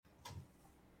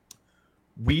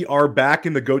We are back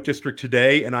in the GOAT District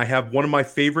today, and I have one of my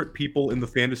favorite people in the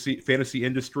fantasy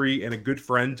industry and a good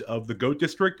friend of the GOAT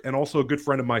District, and also a good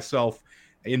friend of myself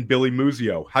in BiLLY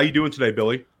MUZiO. How you doing today,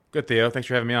 Billy? Good, Theo. Thanks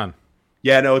for having me on.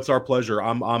 Yeah, no, it's our pleasure.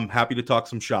 I'm happy to talk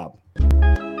some shop.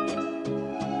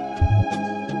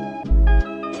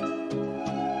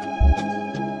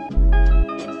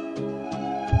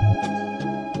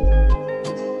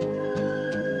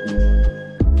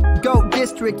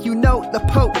 District, you know the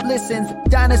Pope listens.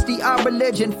 Dynasty, our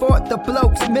religion, for the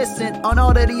blokes missing. On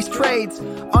all of these trades,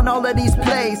 on all of these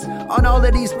plays, on all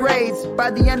of these grades.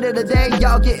 By the end of the day,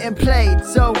 y'all getting played.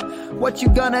 So, what you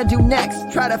gonna do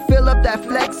next? Try to fill up that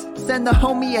flex? Send the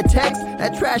homie a text?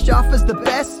 That trash offer's the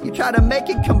best? You try to make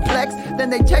it complex,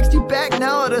 then they text you back.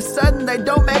 Now all of a sudden they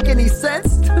don't make any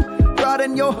sense.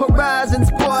 Broaden your horizons,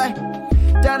 boy.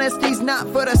 Dynasty's not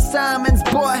for the Simons,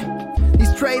 boy.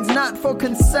 These trades not for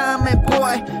consignment,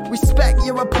 boy. Respect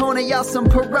your opponent, y'all some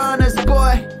piranhas,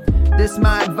 boy. This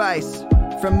my advice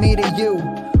from me to you.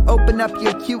 Open up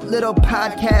your cute little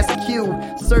podcast queue.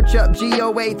 Search up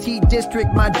GOAT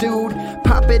District, my dude.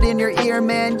 Pop it in your ear,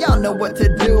 man. Y'all know what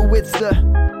to do. It's a...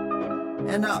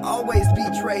 And I always be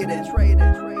traded.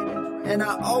 And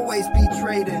I always be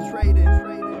traded.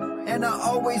 And I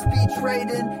always be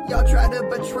trading. Y'all try to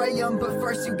betray them, but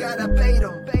first you gotta bait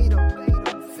them.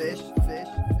 Fish.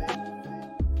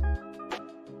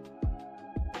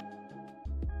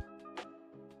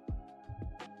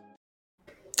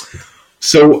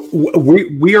 So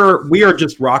we are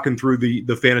just rocking through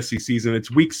the fantasy season.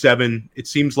 It's week 7. It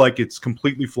seems like it's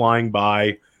completely flying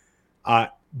by.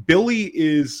 Billy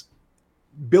is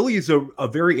a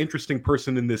very interesting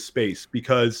person in this space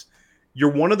because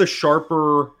you're one of the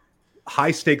sharper,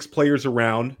 high stakes players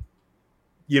around.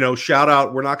 You know, shout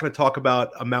out. We're not going to talk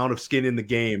about amount of skin in the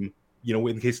game, you know,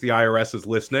 in case the IRS is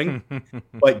listening.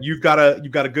 But you've got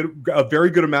a very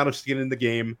good amount of skin in the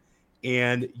game,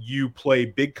 and you play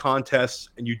big contests,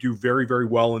 and you do very, very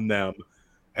well in them,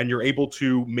 and you're able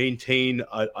to maintain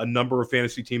a number of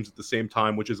fantasy teams at the same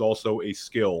time, which is also a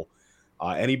skill.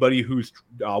 Anybody who's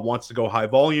wants to go high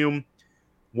volume,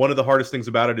 one of the hardest things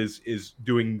about it is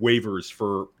doing waivers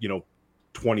for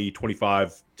 20,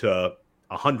 25 to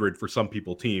 100 for some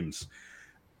people teams.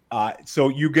 So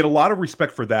you get a lot of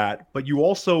respect for that, but you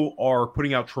also are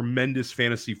putting out tremendous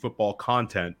fantasy football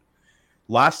content.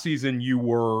 Last season, you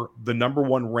were the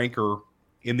 #1 ranker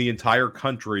in the entire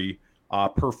country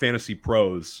per Fantasy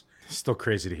Pros. Still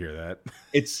crazy to hear that.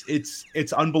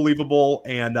 It's unbelievable,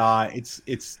 and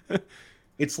it's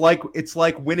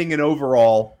like winning an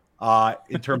overall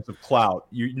in terms of clout.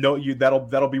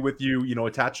 That'll be with you,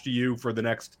 attached to you for the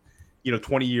next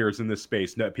 20 years in this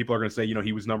space. People are going to say,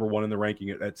 he was #1 in the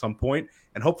ranking at some point,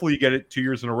 and hopefully you get it 2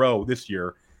 years in a row this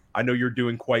year. I know you're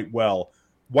doing quite well.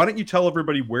 Why don't you tell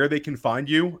everybody where they can find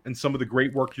you and some of the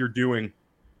great work you're doing?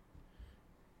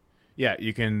 Yeah,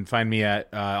 you can find me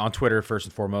at on Twitter first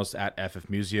and foremost at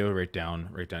FFMUZiO, right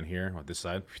down here on this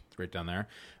side, right down there.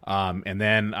 And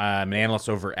then I'm an analyst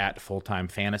over at Full-Time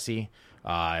Fantasy.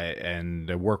 And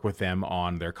work with them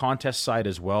on their contest side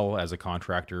as well as a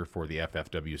contractor for the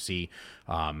FFWC.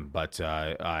 But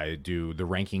I do the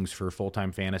rankings for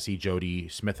Full-Time Fantasy. Jody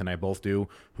Smith and I both do,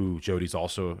 Jody's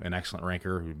also an excellent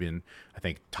ranker who's been, I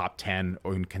think, top 10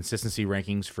 in consistency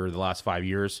rankings for the last 5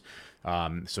 years.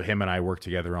 So him and I work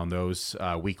together on those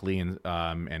weekly and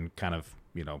kind of,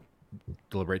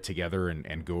 deliberate together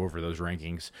and go over those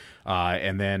rankings.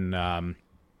 And then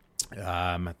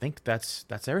I think that's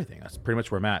everything. That's pretty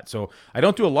much where I'm at. So I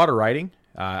don't do a lot of writing.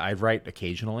 I write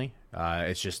occasionally.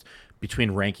 It's just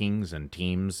between rankings and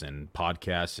teams and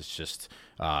podcasts. It's just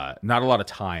not a lot of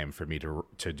time for me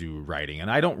to do writing, and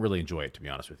I don't really enjoy it, to be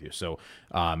honest with you. So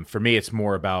for me, it's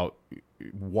more about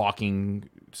walking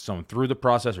someone through the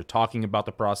process or talking about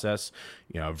the process,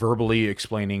 verbally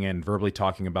explaining and verbally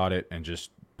talking about it, and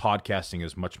just podcasting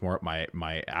is much more up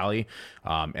my alley,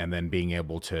 and then being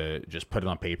able to just put it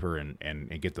on paper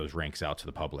and get those ranks out to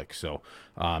the public. So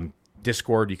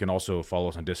Discord, you can also follow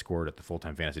us on Discord at the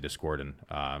Full-Time Fantasy Discord,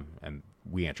 and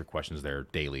we answer questions there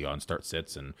daily on start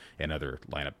sits and other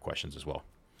lineup questions as well.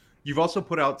 You've also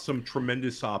put out some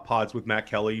tremendous pods with Matt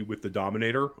Kelly with the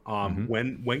Dominator.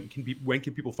 When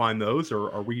can people find those,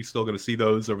 or are we still going to see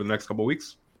those over the next couple of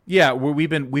weeks? Yeah,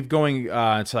 we've going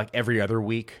to like every other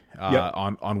week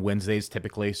on Wednesdays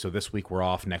typically. So this week we're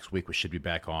off. Next week we should be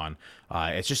back on.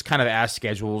 It's just kind of as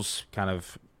schedules kind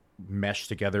of mesh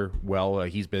together well.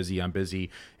 He's busy, I'm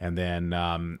busy, and then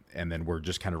we're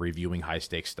just kind of reviewing high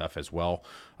stakes stuff as well.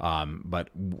 But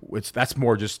that's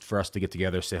more just for us to get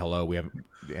together, say hello,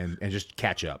 and just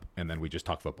catch up, and then we just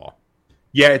talk football.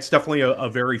 Yeah, it's definitely a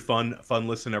very fun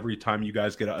listen every time you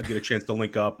guys get a chance to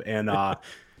link up. And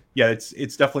yeah, it's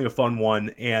definitely a fun one.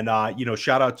 And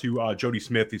shout out to Jody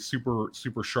Smith. He's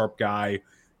super sharp guy.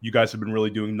 You guys have been really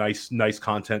doing nice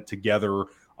content together.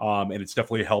 And it's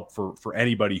definitely a help for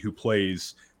anybody who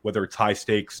plays, whether it's high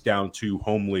stakes down to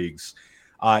home leagues.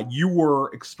 You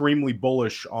were extremely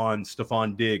bullish on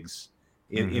Stephon Diggs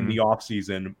in the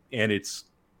offseason, and it's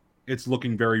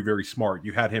looking very, very smart.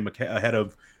 You had him ahead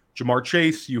of Jamar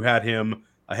Chase. You had him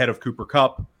ahead of Cooper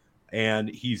Kupp, and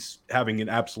he's having an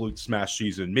absolute smash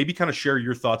season. Maybe kind of share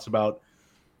your thoughts about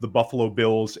the Buffalo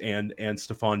Bills and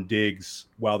Stephon Diggs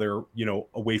while they're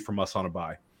away from us on a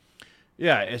bye.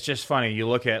 Yeah, it's just funny. You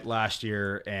look at last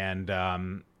year,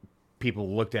 and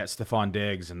people looked at Stephon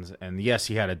Diggs, and yes,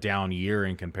 he had a down year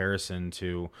in comparison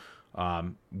to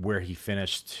where he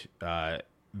finished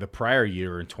the prior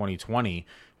year in 2020,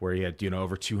 where he had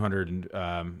over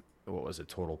 200 what was it,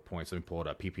 total points? Let me pull it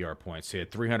up. PPR points. He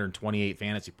had 328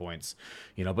 fantasy points,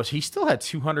 but he still had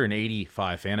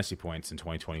 285 fantasy points in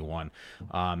 2021.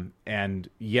 And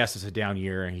yes, it's a down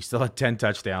year, and he still had 10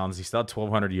 touchdowns. He still had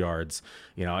 1,200 yards.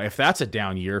 If that's a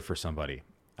down year for somebody,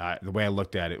 the way I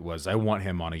looked at it was I want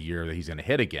him on a year that he's going to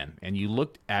hit again. And you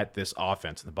looked at this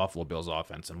offense, the Buffalo Bills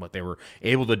offense, and what they were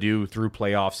able to do through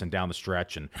playoffs and down the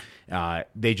stretch. And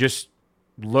they just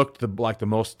looked like the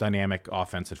most dynamic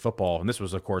offense in football. And this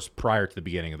was, of course, prior to the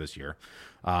beginning of this year.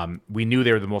 We knew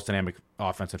they were the most dynamic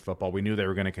offense in football. We knew they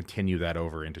were going to continue that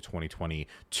over into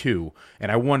 2022.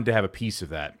 And I wanted to have a piece of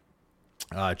that.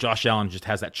 Josh Allen just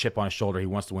has that chip on his shoulder. He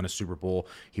wants to win a Super Bowl.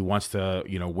 He wants to,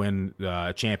 win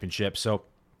a championship. So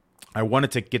I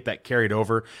wanted to get that carried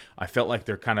over. I felt like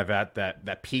they're kind of at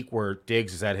that peak where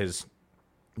Diggs is at his,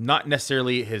 not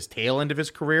necessarily his tail end of his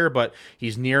career, but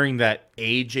he's nearing that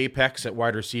age apex at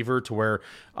wide receiver to where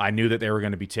I knew that they were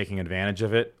going to be taking advantage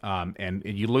of it. And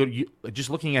just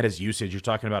looking at his usage, you're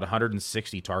talking about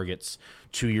 160 targets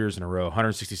 2 years in a row,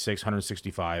 166,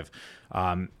 165.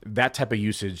 That type of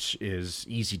usage is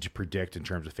easy to predict in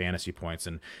terms of fantasy points.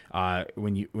 And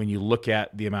when you look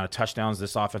at the amount of touchdowns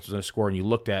this offense was going to score, and you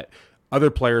looked at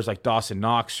other players like Dawson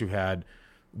Knox, who had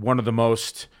one of the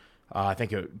most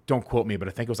don't quote me, but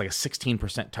I think it was like a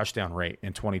 16% touchdown rate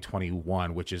in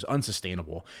 2021, which is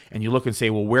unsustainable. And you look and say,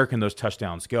 well, where can those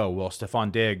touchdowns go? Well,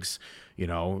 Stephon Diggs,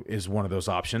 is one of those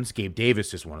options. Gabe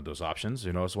Davis is one of those options.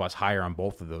 Is what's higher on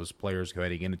both of those players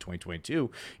heading into 2022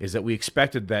 is that we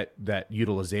expected that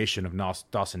utilization of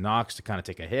Dawson Knox to kind of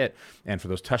take a hit and for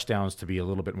those touchdowns to be a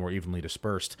little bit more evenly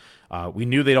dispersed. We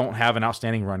knew they don't have an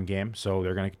outstanding run game, so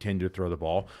they're going to continue to throw the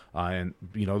ball. And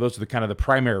those are the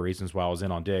primary reasons why I was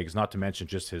in on Diggs, not to mention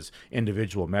just his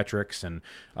individual metrics and,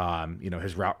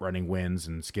 his route running wins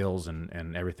and skills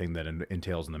and everything that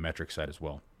entails in the metric side as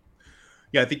well.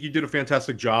 Yeah, I think you did a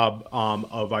fantastic job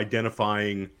of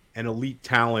identifying an elite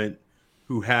talent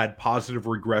who had positive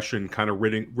regression kind of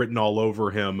written all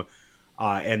over him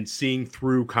and seeing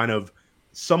through kind of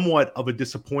somewhat of a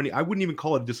disappointing, I wouldn't even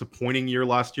call it a disappointing year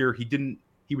last year.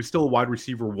 He was still a wide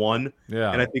receiver one.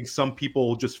 Yeah. And I think some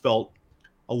people just felt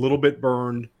a little bit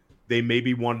burned. They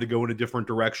maybe wanted to go in a different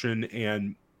direction.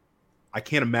 And I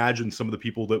can't imagine some of the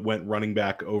people that went running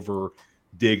back over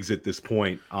Diggs at this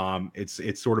point.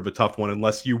 It's sort of a tough one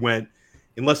unless you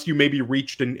maybe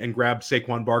reached and grabbed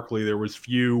Saquon Barkley. There was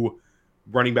few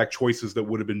running back choices that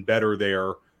would have been better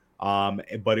there.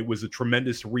 But it was a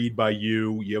tremendous read by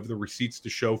you. You have the receipts to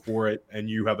show for it, and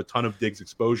you have a ton of Diggs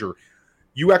exposure.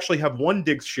 You actually have one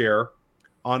Diggs share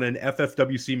on an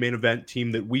FFWC main event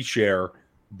team that we share,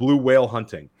 Blue Whale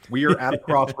Hunting. We are at a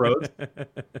crossroads.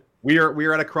 We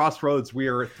are at a crossroads. We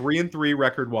are 3-3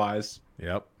 record wise.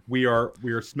 Yep. We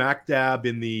are smack dab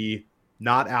in the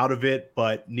not out of it,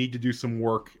 but need to do some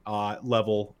work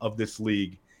level of this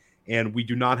league. And we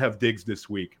do not have Diggs this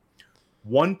week.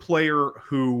 One player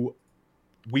who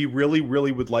we really,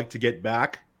 really would like to get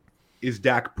back is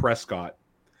Dak Prescott.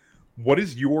 What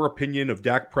is your opinion of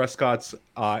Dak Prescott's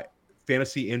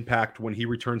fantasy impact when he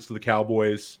returns to the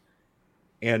Cowboys?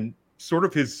 And sort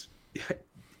of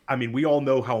we all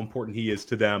know how important he is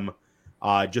to them.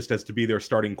 Just as to be their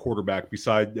starting quarterback,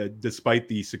 despite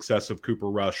the success of Cooper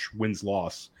Rush,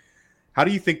 wins-loss. How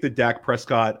do you think that Dak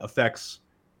Prescott affects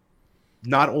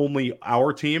not only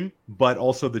our team, but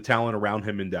also the talent around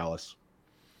him in Dallas?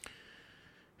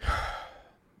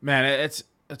 Man, it's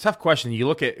a tough question. You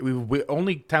look at we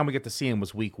only time we get to see him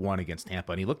was week 1 against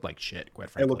Tampa, and he looked like shit,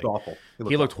 quite frankly. It looked awful.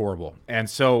 He looked horrible. And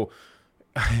so,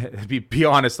 be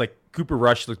honest, like, Cooper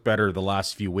Rush looked better the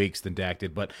last few weeks than Dak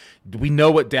did, but we know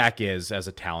what Dak is as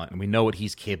a talent, and we know what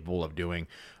he's capable of doing.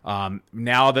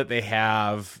 Now that they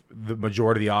have the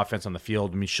majority of the offense on the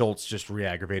field, I mean, Schultz just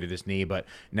re-aggravated his knee, but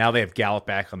now they have Gallup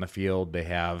back on the field. They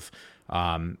have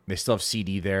they still have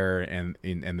CD there, and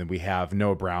then we have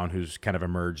Noah Brown, who's kind of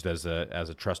emerged as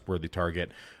a trustworthy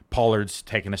target. Pollard's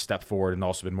taken a step forward and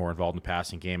also been more involved in the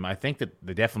passing game. I think that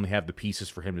they definitely have the pieces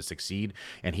for him to succeed,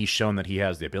 and he's shown that he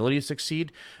has the ability to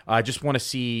succeed. I just want to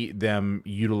see them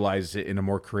utilize it in a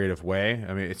more creative way.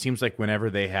 I mean, it seems like whenever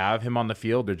they have him on the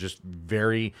field, they're just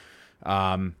very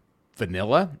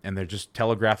vanilla, and they're just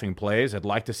telegraphing plays. I'd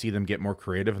like to see them get more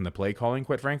creative in the play calling,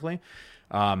 quite frankly,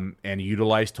 and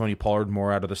utilize Tony Pollard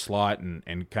more out of the slot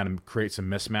and kind of create some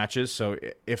mismatches. So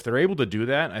if they're able to do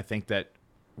that, I think that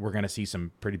we're going to see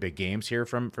some pretty big games here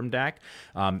from Dak,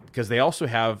 because they also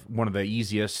have one of the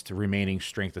easiest remaining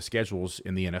strength of schedules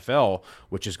in the NFL,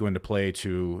 which is going to play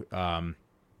to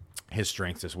his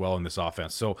strengths as well in this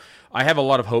offense. So I have a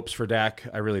lot of hopes for Dak.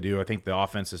 I really do. I think the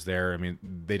offense is there. I mean,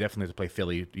 they definitely have to play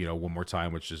Philly, one more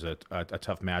time, which is a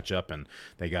tough matchup, and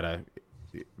they got to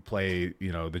play,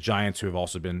 the Giants, who have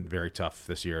also been very tough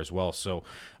this year as well. So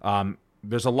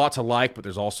there's a lot to like, but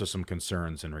there's also some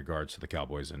concerns in regards to the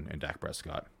Cowboys and Dak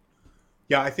Prescott.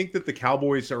 Yeah, I think that the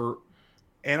Cowboys are,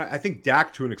 and I think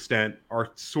Dak to an extent,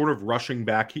 are sort of rushing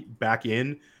back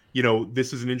in.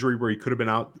 This is an injury where he could have been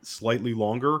out slightly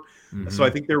longer. Mm-hmm. So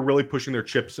I think they're really pushing their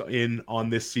chips in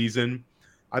on this season.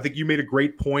 I think you made a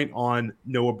great point on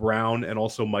Noah Brown and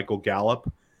also Michael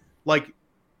Gallup.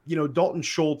 Dalton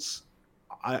Schultz,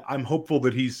 I'm hopeful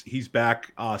that he's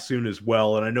back soon as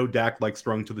well. And I know Dak likes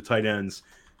throwing to the tight ends,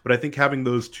 but I think having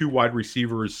those two wide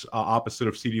receivers opposite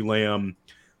of CeeDee Lamb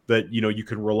that, you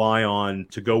can rely on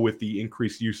to go with the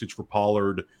increased usage for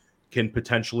Pollard can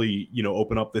potentially,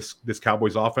 open up this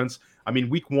Cowboys offense. I mean,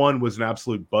 week 1 was an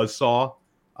absolute buzzsaw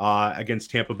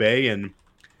against Tampa Bay. And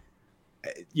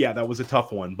yeah, that was a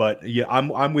tough one, but yeah,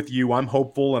 I'm with you. I'm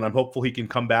hopeful, and I'm hopeful he can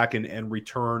come back and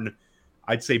return,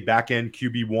 I'd say, back-end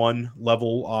QB1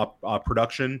 level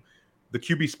production. The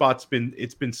QB spot's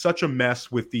been such a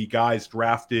mess with the guys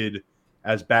drafted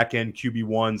as back-end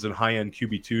QB1s and high-end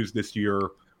QB2s this year.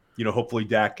 Hopefully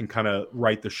Dak can kind of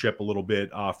right the ship a little bit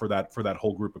for that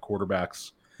whole group of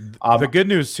quarterbacks. The good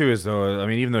news too is, though, I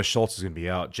mean, even though Schultz is going to be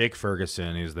out, Jake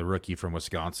Ferguson is the rookie from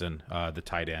Wisconsin, the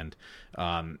tight end.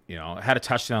 Had a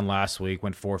touchdown last week,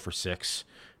 went 4 for 6.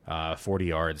 40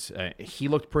 yards. He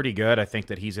looked pretty good. I think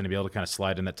that he's going to be able to kind of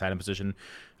slide in that tight end position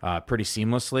pretty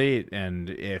seamlessly. And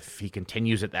if he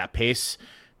continues at that pace,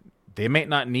 they might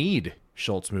not need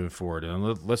Schultz moving forward.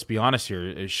 And let's be honest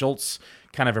here. Schultz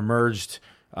kind of emerged,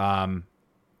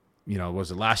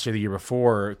 was it last year, the year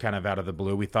before, kind of out of the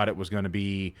blue. We thought it was going to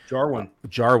be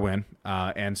Jarwin.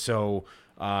 And so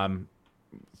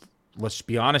let's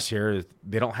be honest here.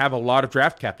 They don't have a lot of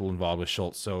draft capital involved with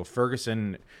Schultz. So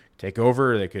Ferguson take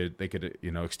over, they could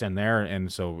extend there,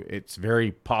 and so it's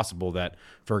very possible that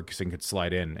Ferguson could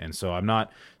slide in. And so I'm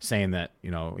not saying that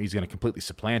he's going to completely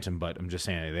supplant him, but I'm just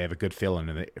saying they have a good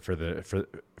fill-in for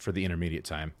the intermediate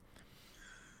time.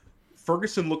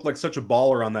 Ferguson looked like such a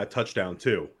baller on that touchdown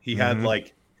too. He had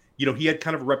he had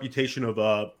kind of a reputation of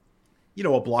a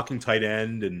blocking tight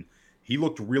end, and he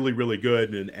looked really, really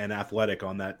good and athletic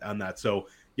on that. So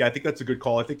yeah, I think that's a good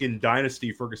call. I think in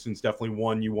Dynasty, Ferguson's definitely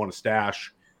one you want to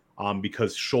stash.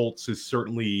 Because Schultz is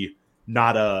certainly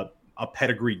not a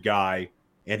pedigreed guy,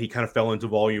 and he kind of fell into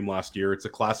volume last year. It's a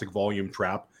classic volume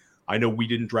trap. I know we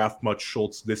didn't draft much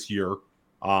Schultz this year,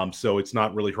 so it's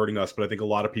not really hurting us, but I think a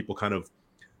lot of people kind of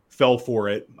fell for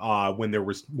it when there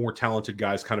was more talented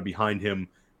guys kind of behind him,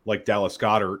 like Dallas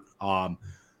Goedert.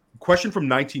 Question from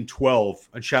 1912,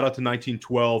 and shout out to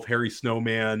 1912, Harry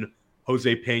Snowman,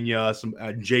 Jose Pena, some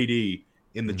JD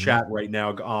in the chat right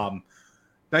now.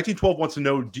 1912 wants to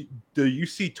know, do you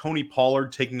see Tony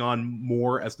Pollard taking on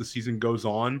more as the season goes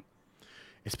on?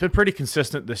 It's been pretty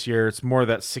consistent this year. It's more of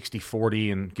that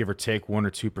 60-40 and give or take 1 or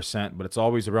 2%, but it's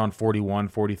always around 41,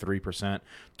 43%.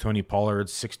 Tony Pollard,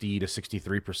 60 to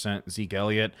 63%. Zeke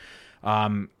Elliott.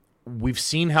 We've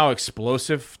seen how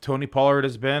explosive Tony Pollard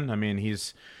has been. I mean,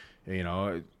 he's,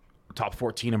 top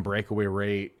 14 in breakaway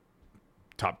rate,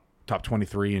 top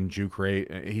 23 in juke rate.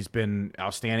 He's been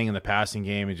outstanding in the passing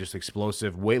game. He's just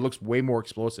explosive. Looks way more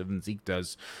explosive than Zeke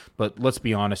does. But let's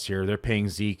be honest here. They're paying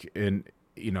Zeke, and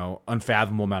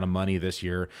unfathomable amount of money this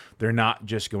year, they're not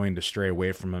just going to stray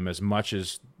away from him. As much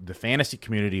as the fantasy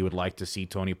community would like to see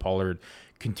Tony Pollard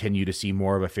continue to see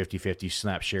more of a 50-50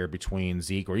 snap share between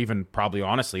Zeke, or even probably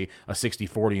honestly a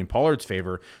 60-40 in Pollard's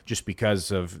favor, just because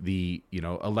of the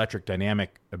electric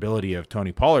dynamic ability of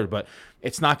Tony Pollard. But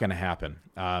it's not going to happen.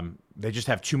 They just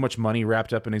have too much money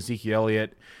wrapped up in Ezekiel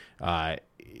Elliott.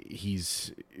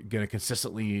 He's going to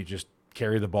consistently just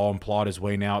carry the ball and plod his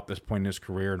way now at this point in his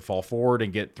career and fall forward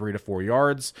and get 3 to 4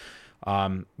 yards,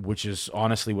 which is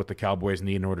honestly what the Cowboys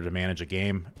need in order to manage a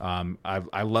game.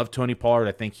 I love Tony Pollard.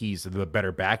 I think he's the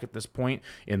better back at this point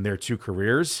in their 2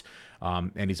 careers,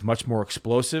 and he's much more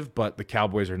explosive, but the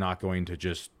Cowboys are not going to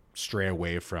just stray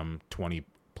away from $20+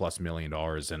 million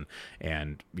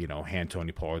and hand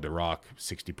Tony Pollard the rock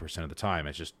 60% of the time.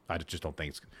 I just don't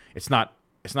think it's not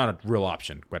a real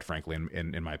option, quite frankly,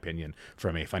 in my opinion,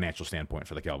 from a financial standpoint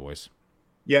for the Cowboys.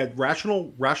 Yeah,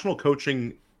 rational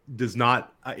coaching is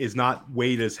not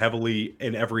weighed as heavily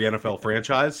in every NFL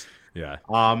franchise. Yeah.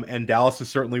 And Dallas is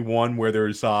certainly one where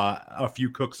there's a few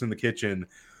cooks in the kitchen.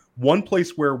 One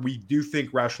place where we do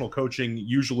think rational coaching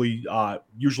usually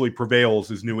prevails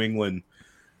is New England.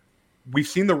 We've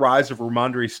seen the rise of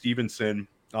Ramondre Stevenson.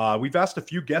 We've asked a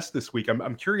few guests this week.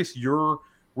 I'm curious your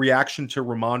reaction to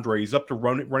Ramondre. He's up to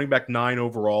running back 9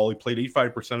 overall. He played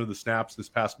 85% of the snaps this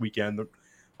past weekend.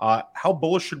 How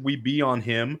bullish should we be on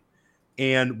him?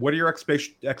 And what are your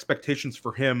expectations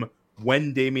for him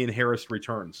when Damian Harris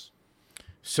returns?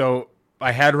 So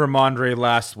I had Ramondre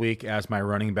last week as my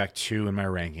running back 2 in my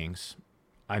rankings.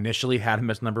 I initially had him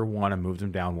as number 1 and moved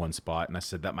him down 1 spot, and I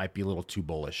said that might be a little too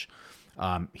bullish.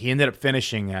 He ended up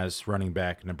finishing as running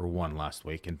back number 1 last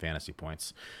week in fantasy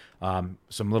points. So I'm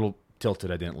a little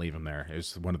tilted I didn't leave him there. It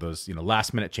was one of those,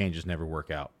 last minute changes never work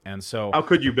out. And so how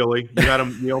could you, Billy?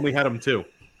 You only had him 2.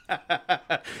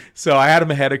 So I had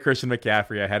him ahead of Christian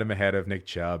McCaffrey. I had him ahead of Nick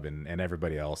Chubb and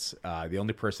everybody else. The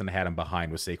only person I had him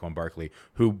behind was Saquon Barkley,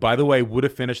 who, by the way, would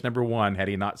have finished number 1 had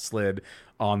he not slid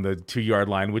on the 2-yard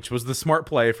line, which was the smart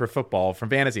play for football. From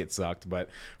fantasy, it sucked. But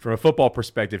from a football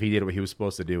perspective, he did what he was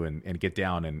supposed to do and get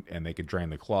down and they could drain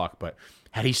the clock. But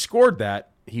had he scored that,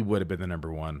 he would have been the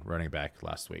number 1 running back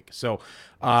last week. So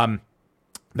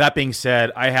that being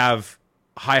said, I have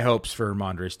high hopes for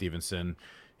Ramondre Stevenson.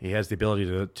 He has the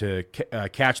ability to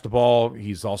catch the ball.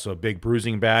 He's also a big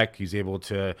bruising back. He's able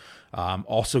to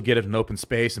also get it in open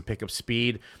space and pick up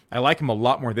speed. I like him a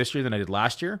lot more this year than I did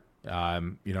last year.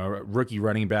 Rookie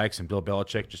running backs and Bill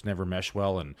Belichick just never mesh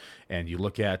well. And you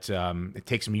look at it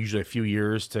takes him usually a few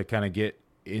years to kind of get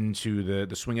into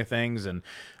the swing of things. And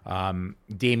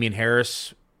Damian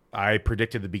Harris, I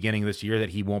predicted at the beginning of this year that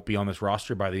he won't be on this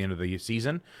roster by the end of the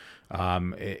season.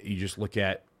 You just look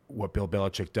at what Bill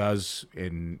Belichick does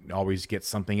and always gets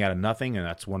something out of nothing, and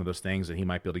that's one of those things that he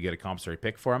might be able to get a compensatory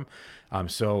pick for him.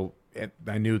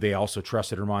 I knew they also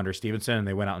trusted Ramondre Stevenson, and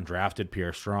they went out and drafted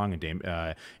Pierre Strong and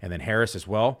then Harris as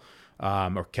well,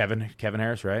 or Kevin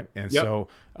Harris, right? And yep. So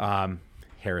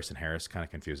Harris and Harris, kind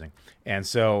of confusing. And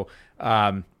so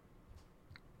I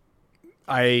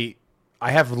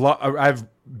have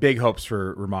big hopes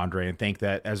for Ramondre, and think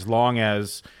that as long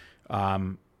as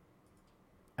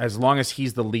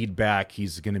he's the lead back,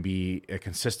 he's going to be a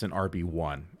consistent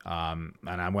RB1.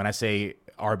 When I say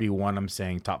RB1, I'm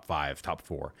saying top 5, top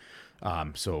 4.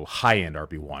 So high-end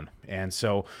RB1. And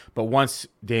so, but once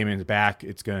Damian's back,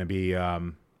 it's going to be a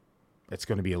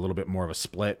little bit more of a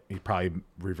split. He probably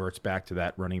reverts back to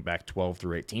that running back 12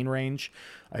 through 18 range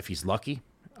if he's lucky.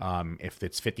 If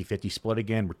it's 50-50 split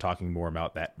again, we're talking more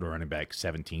about that running back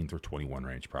 17 through 21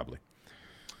 range probably.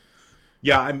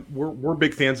 Yeah, we're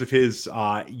big fans of his.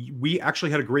 We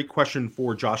actually had a great question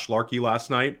for Josh Larkey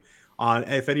last night.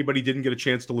 If anybody didn't get a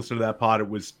chance to listen to that pod, it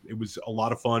was a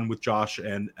lot of fun with Josh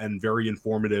and very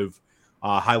informative.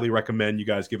 Highly recommend you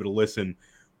guys give it a listen.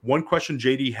 One question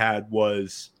JD had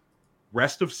was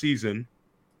rest of season,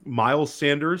 Miles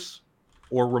Sanders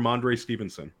or Ramondre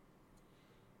Stevenson.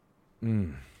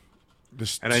 And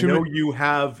I know you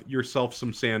have yourself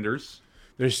some Sanders.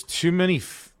 There's too many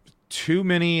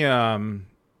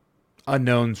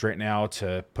unknowns right now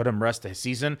to put him rest of his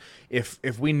season.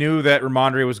 If we knew that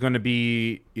Ramondre was going to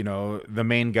be, the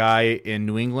main guy in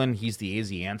New England, he's the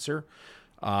easy answer.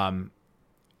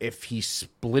 If he's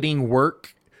splitting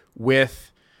work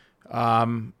with,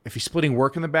 if he's splitting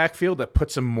work in the backfield, that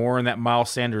puts him more in that Miles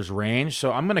Sanders range.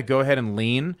 So I'm going to go ahead and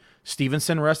lean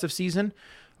Stevenson rest of season.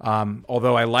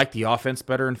 Although I like the offense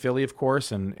better in Philly, of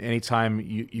course, and anytime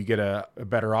you get a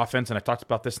better offense, and I talked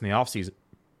about this in the offseason,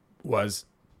 was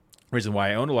the reason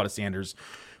why I owned a lot of Sanders,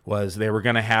 was they were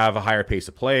going to have a higher pace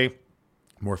of play,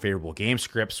 more favorable game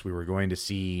scripts. We were going to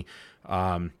see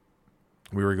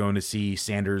We were going to see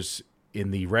Sanders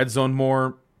in the red zone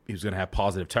more. He was going to have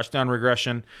positive touchdown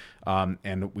regression.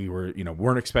 And we were,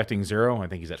 weren't expecting 0. I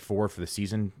think he's at 4 for the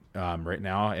season right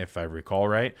now, if I recall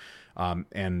right.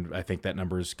 And I think that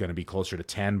number is going to be closer to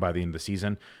 10 by the end of the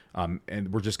season.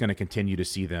 And we're just going to continue to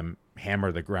see them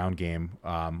hammer the ground game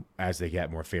as they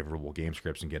get more favorable game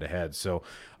scripts and get ahead. So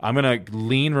I'm going to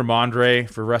lean Ramondre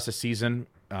for the rest of the season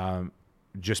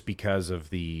just because of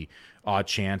the odd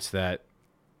chance that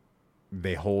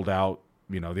they hold out,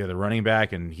 the other running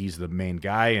back and he's the main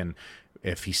guy. And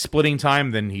if he's splitting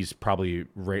time, then he's probably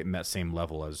right in that same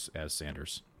level as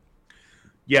Sanders.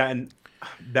 Yeah, and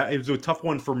that is a tough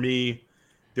one for me.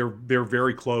 They're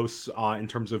very close in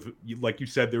terms of, like you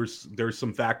said, there's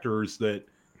some factors that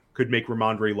could make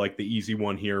Ramondre like the easy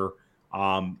one here.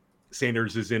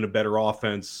 Sanders is in a better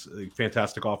offense, a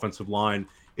fantastic offensive line.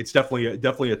 It's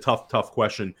definitely a tough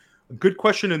question. A good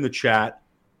question in the chat.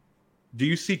 Do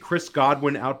you see Chris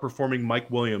Godwin outperforming Mike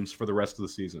Williams for the rest of the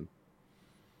season?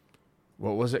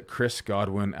 What was it? Chris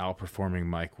Godwin outperforming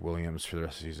Mike Williams for the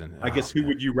rest of the season. I guess who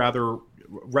would you rather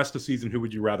rest of the season? Who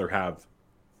would you rather have?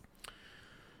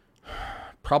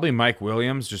 Probably Mike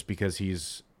Williams, just because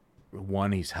he's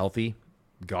healthy.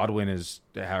 Godwin has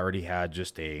already had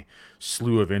just a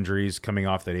slew of injuries coming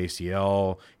off that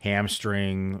ACL,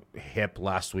 hamstring, hip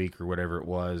last week or whatever it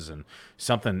was, and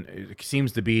it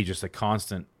seems to be just a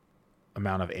constant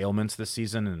amount of ailments this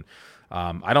season. And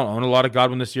I don't own a lot of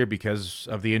Godwin this year because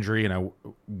of the injury, and I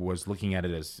was looking at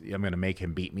it as I'm going to make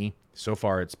him beat me. So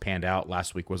far, it's panned out.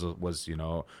 Last week was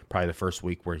probably the first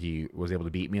week where he was able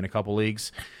to beat me in a couple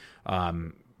leagues.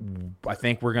 I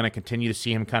think we're going to continue to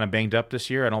see him kind of banged up this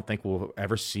year. I don't think we'll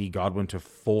ever see Godwin to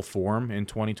full form in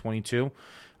 2022.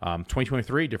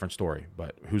 2023, different story,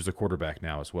 but who's the quarterback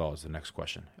now as well is the next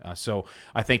question. So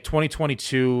I think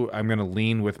 2022, I'm going to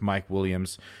lean with Mike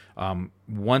Williams.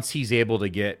 Once he's able to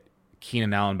get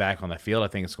Keenan Allen back on the field, I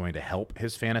think it's going to help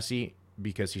his fantasy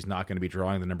because he's not going to be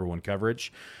drawing the number 1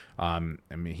 coverage.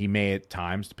 He may at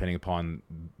times, depending upon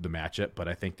the matchup, but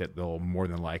I think that they'll more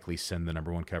than likely send the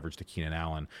number 1 coverage to Keenan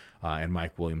Allen, and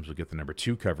Mike Williams will get the number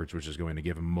 2 coverage, which is going to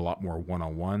give him a lot more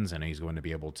one-on-ones, and he's going to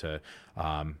be able to,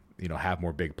 have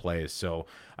more big plays. So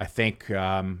I think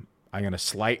I'm going to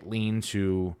slight lean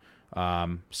to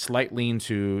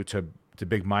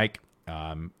Big Mike,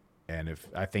 and if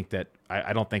I think that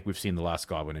I don't think we've seen the last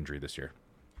Godwin injury this year.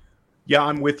 Yeah,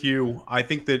 I'm with you. I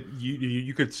think that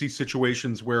you could see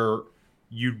situations where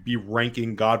you'd be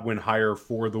ranking Godwin higher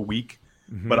for the week,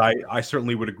 but I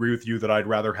certainly would agree with you that I'd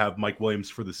rather have Mike Williams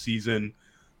for the season.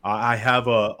 I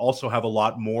also have a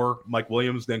lot more Mike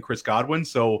Williams than Chris Godwin,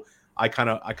 so I kind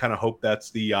of hope that's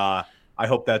the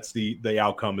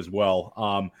outcome as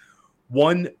well.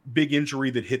 One big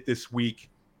injury that hit this week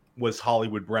was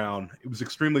Hollywood Brown. It was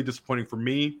extremely disappointing for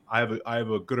me. I have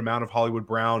a good amount of Hollywood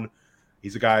Brown.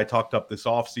 He's a guy I talked up this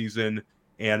offseason,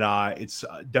 and it's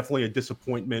definitely a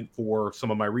disappointment for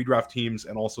some of my redraft teams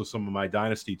and also some of my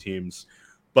dynasty teams.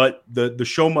 But the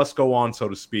show must go on, so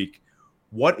to speak.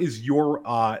 What is your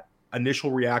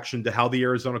initial reaction to how the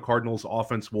Arizona Cardinals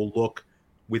offense will look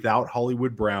without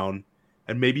Hollywood Brown?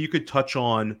 And maybe you could touch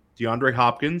on DeAndre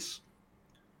Hopkins,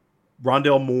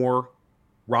 Rondale Moore,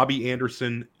 Robbie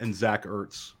Anderson, and Zach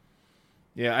Ertz.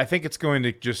 Yeah, I think it's going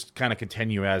to just kind of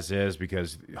continue as is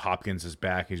because Hopkins is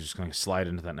back. He's just going to slide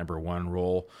into that number 1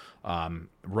 role.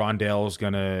 Rondale is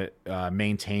going to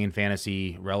maintain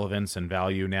fantasy relevance and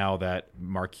value now that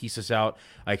Marquise is out.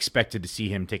 I expected to see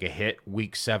him take a hit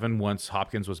week 7 once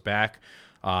Hopkins was back.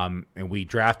 And we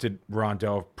drafted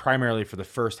Rondale primarily for the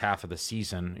first half of the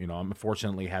season.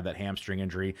 Unfortunately had that hamstring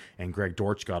injury, and Greg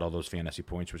Dortch got all those fantasy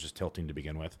points, which is tilting to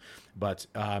begin with. But,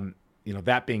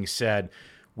 that being said,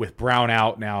 with Brown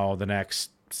out now the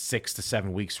next 6 to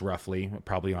 7 weeks, roughly,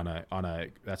 probably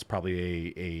that's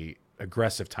probably a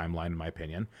aggressive timeline in my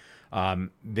opinion.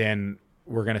 Then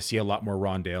we're going to see a lot more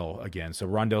Rondale again. So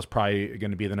Rondale's probably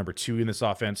going to be the number 2 in this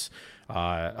offense.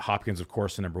 Hopkins, of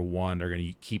course, the number 1. They're going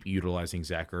to keep utilizing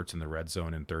Zach Ertz in the red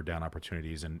zone and third down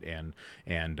opportunities and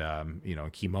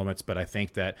key moments. But I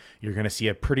think that you're going to see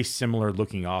a pretty similar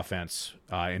looking offense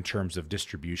in terms of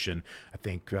distribution. I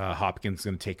think Hopkins is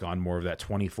going to take on more of that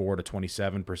 24 to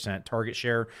 27% target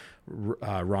share.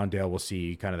 Rondale will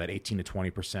see kind of that 18 to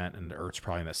 20%, and Ertz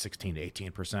probably in that 16 to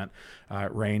 18%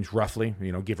 range, roughly.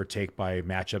 Give or take by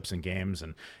enjoy matchups and games,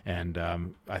 and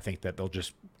I think that they'll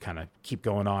just kind of keep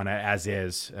going on as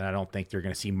is, and I don't think they're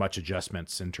going to see much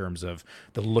adjustments in terms of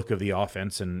the look of the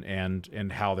offense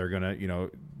and how they're going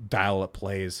to dial up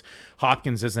plays.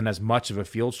 Hopkins isn't as much of a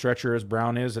field stretcher as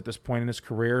Brown is at this point in his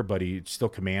career, but he still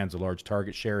commands a large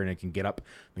target share and it can get up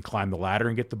and climb the ladder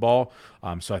and get the ball.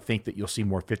 So I think that you'll see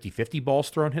more 50-50 balls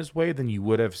thrown his way than you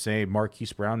would have, say,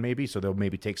 Marquise Brown maybe. So they'll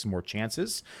maybe take some more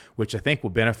chances, which I think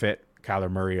will benefit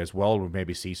Kyler Murray as well. We'll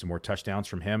maybe see some more touchdowns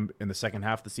from him in the second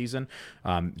half of the season,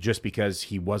 just because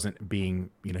he wasn't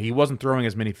throwing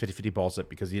as many 50-50 balls up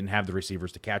because he didn't have the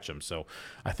receivers to catch them. So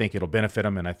I think it'll benefit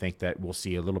him, and I think that we'll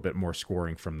see a little bit more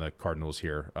scoring from the Cardinals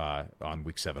here on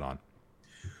week 7 on.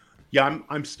 Yeah,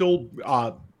 I'm still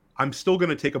going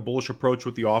to take a bullish approach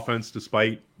with the offense,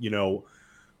 despite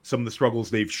some of the struggles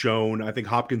they've shown. I think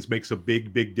Hopkins makes a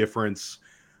big difference,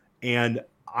 and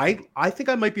I think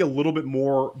I might be a little bit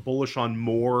more bullish on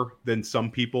Moore than some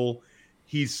people.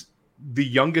 He's the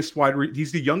youngest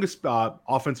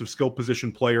offensive skill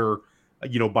position player,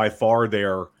 by far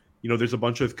there. There's a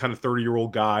bunch of kind of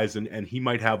 30-year-old guys, and he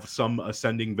might have some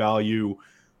ascending value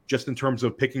just in terms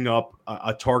of picking up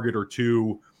a target or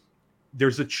two.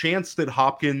 There's a chance that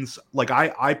Hopkins, like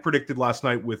I predicted last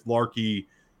night with Larky,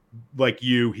 like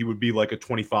you, he would be like a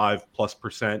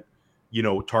 25+%,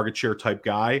 target share type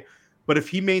guy. But if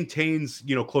he maintains,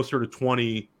 closer to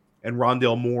 20 and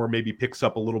Rondale Moore maybe picks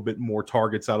up a little bit more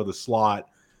targets out of the slot,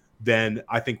 then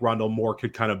I think Rondale Moore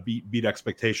could kind of beat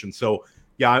expectations. So,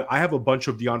 yeah, I have a bunch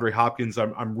of DeAndre Hopkins.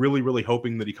 I'm really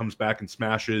hoping that he comes back and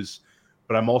smashes,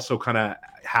 but I'm also kind of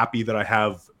happy that I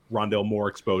have Rondale Moore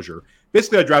exposure.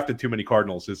 Basically, I drafted too many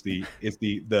Cardinals is the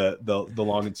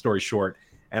long and story short,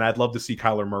 and I'd love to see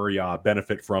Kyler Murray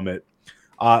benefit from it.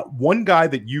 One guy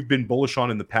that you've been bullish on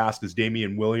in the past is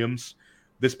Damian Williams.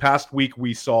 This past week,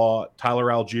 we saw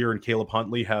Tyler Algier and Caleb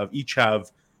Huntley each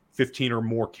have 15 or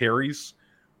more carries.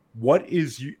 What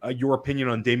is your opinion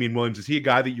on Damian Williams? Is he a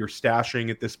guy that you're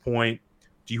stashing at this point?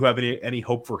 Do you have any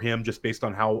hope for him just based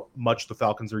on how much the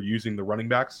Falcons are using the running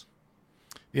backs?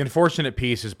 The unfortunate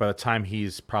piece is by the time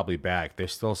he's probably back, they're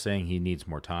still saying he needs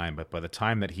more time. But by the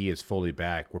time that he is fully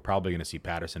back, we're probably going to see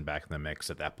Patterson back in the mix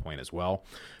at that point as well.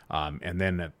 And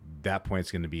then at that point,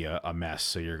 it's going to be a mess.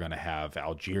 So you're going to have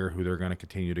Algier, who they're going to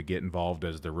continue to get involved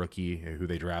as the rookie, who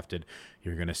they drafted.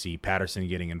 You're going to see Patterson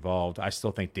getting involved. I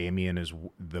still think Damian is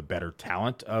the better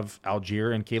talent of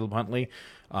Algier and Caleb Huntley.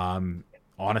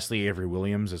 Honestly, Avery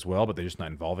Williams as well, but they're just not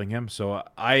involving him. So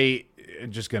I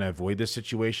am just going to avoid this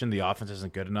situation. The offense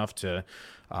isn't good enough to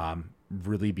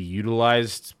really be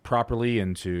utilized properly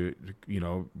and to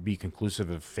be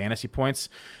conclusive of fantasy points.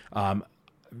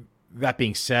 That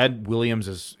being said, Williams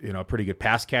is a pretty good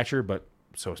pass catcher, but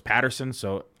so is Patterson.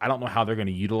 So I don't know how they're going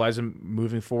to utilize him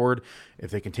moving forward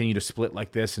if they continue to split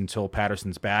like this until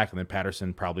Patterson's back, and then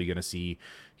Patterson probably going to see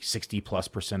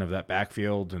 60+% of that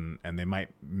backfield, and they might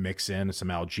mix in some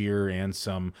Algier and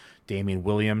some Damian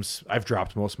Williams. I've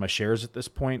dropped most of my shares at this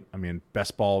point. I mean,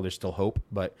 best ball, there's still hope,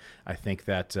 but I think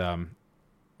that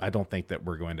I don't think that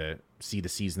we're going to see the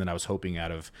season that I was hoping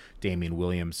out of Damian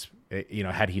Williams,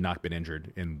 had he not been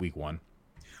injured in week 1.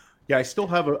 Yeah, I still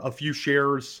have a few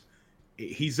shares.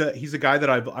 He's a guy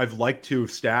that I've liked to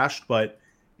have stashed, but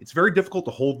it's very difficult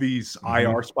to hold these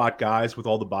IR spot guys with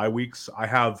all the bye weeks. I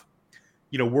have,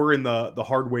 we're in the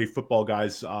Hard Way Football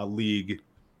Guys league.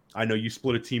 I know you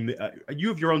split a team. You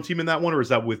have your own team in that one, or is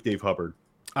that with Dave Hubbard?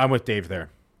 I'm with Dave there.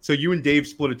 So you and Dave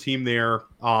split a team there,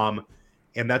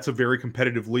 and that's a very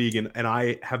competitive league. And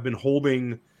I have been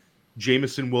holding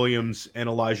Jameson Williams and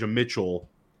Elijah Mitchell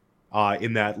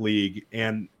in that league,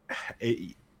 and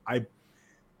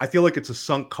I feel like it's a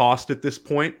sunk cost at this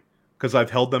point because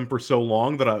I've held them for so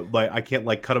long that I can't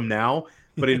cut them now.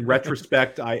 But in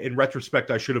retrospect,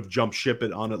 I should have jumped ship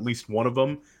on at least one of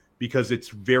them because it's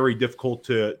very difficult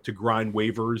to grind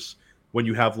waivers when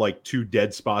you have 2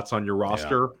 dead spots on your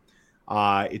roster.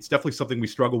 Yeah. It's definitely something we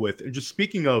struggle with. And just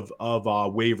speaking of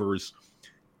waivers,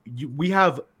 we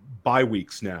have bye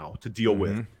weeks now to deal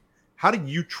with. How do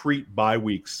you treat bye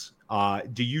weeks?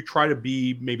 Do you try to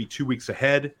be maybe 2 weeks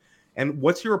ahead? And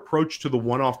what's your approach to the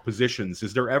one-off positions?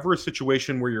 Is there ever a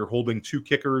situation where you're holding 2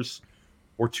 kickers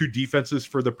or 2 defenses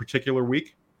for the particular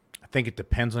week? I think it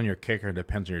depends on your kicker. It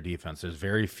depends on your defense. There's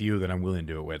very few that I'm willing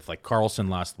to do it with. Like Carlson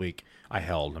last week, I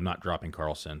held. I'm not dropping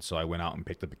Carlson. So I went out and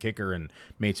picked up a kicker and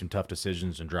made some tough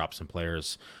decisions and dropped some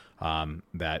players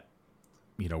that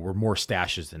were more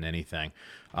stashes than anything.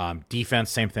 Defense,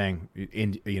 same thing.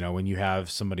 When you have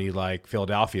somebody like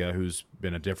Philadelphia who's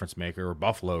been a difference maker, or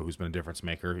Buffalo who's been a difference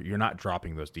maker, you're not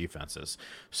dropping those defenses.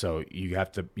 So you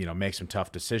have to make some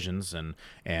tough decisions and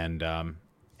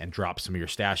drop some of your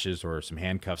stashes or some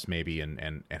handcuffs maybe,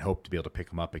 and hope to be able to pick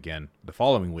them up again the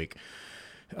following week.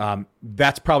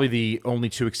 That's probably the only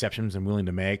two exceptions I'm willing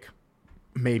to make.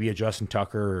 Maybe a Justin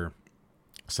Tucker or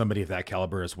somebody of that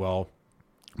caliber as well.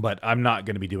 But I'm not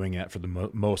going to be doing it for the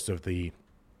most of the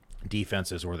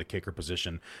defenses or the kicker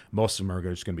position. Most of them are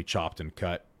just going to be chopped and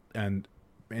cut. And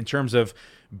in terms of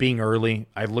being early,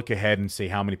 I look ahead and see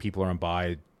how many people are on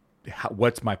bye,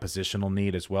 what's my positional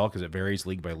need as well, because it varies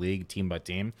league by league, team by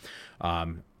team,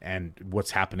 and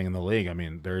what's happening in the league. I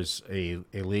mean, there's a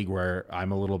league where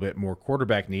I'm a little bit more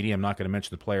quarterback needy. I'm not going to mention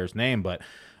the player's name, but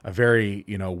a very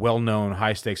well-known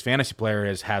high-stakes fantasy player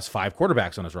has 5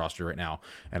 quarterbacks on his roster right now,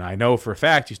 and I know for a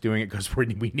fact he's doing it because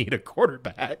we need a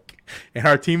quarterback, and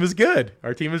our team is good.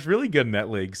 Our team is really good in that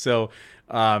league, so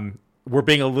we're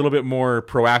being a little bit more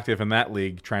proactive in that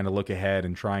league, trying to look ahead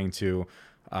and trying to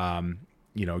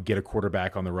get a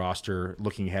quarterback on the roster,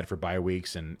 looking ahead for bye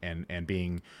weeks, and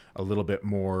being a little bit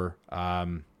more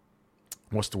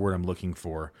what's the word I'm looking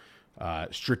for?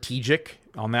 Strategic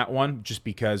on that one, just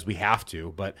because we have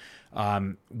to. But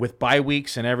with bye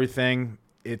weeks and everything,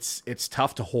 it's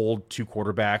tough to hold 2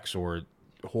 quarterbacks or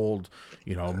hold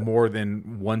more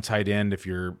than 1 tight end. If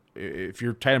you're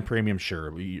tight end premium,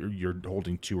 sure, you're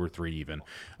holding 2 or 3 even.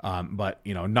 But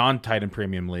non-tight end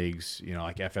premium leagues,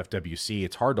 like FFWC,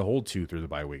 it's hard to hold 2 through the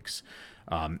bye weeks.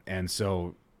 And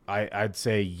so I'd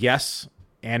say yes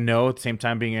and no at the same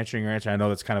time being answering your answer. I know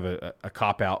that's kind of a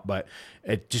cop-out, but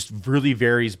it just really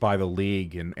varies by the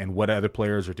league and what other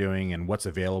players are doing and what's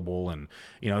available. And,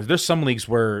 there's some leagues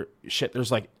where,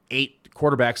 there's like 8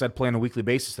 quarterbacks I'd play on a weekly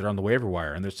basis that are on the waiver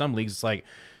wire. And there's some leagues it's like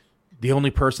the only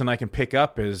person I can pick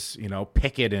up is,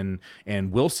 Pickett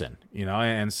and Wilson,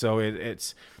 and so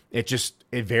it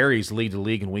varies league to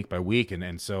league and week by week.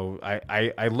 And so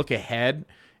I look ahead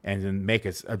and then make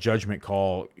a judgment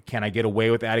call. Can I get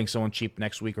away with adding someone cheap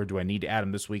next week, or do I need to add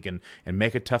them this week and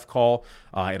make a tough call?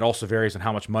 It also varies on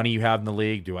how much money you have in the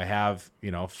league. Do I have,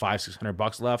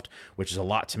 $500-$600 left, which is a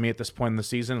lot to me at this point in the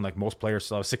season. Like most players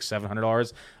still have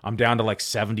 $600-$700. I'm down to like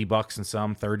 $70 in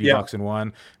some, $30 in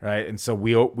one, right? And so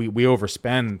we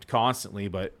overspend constantly,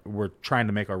 but we're trying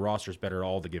to make our rosters better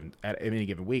at any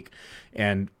given week.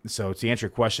 And so to answer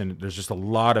your question, there's just a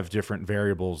lot of different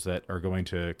variables that are going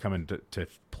to come into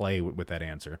play with that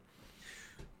answer.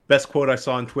 Best quote I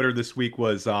saw on Twitter this week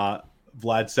was Vlad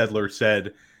Sedler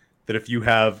said that if you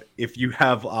have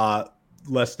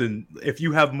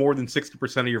more than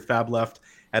 60% of your fab left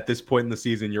at this point in the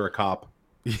season, you're a cop.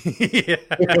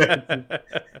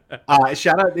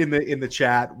 Shout out in the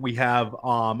chat. We have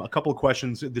a couple of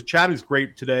questions. The chat is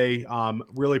great today.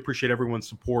 Really appreciate everyone's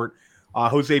support.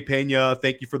 Jose Pena,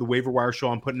 thank you for the waiver wire show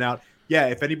I'm putting out. Yeah,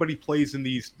 if anybody plays in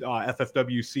these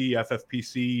FFWC,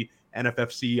 FFPC,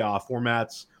 NFFC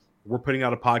formats, we're putting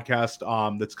out a podcast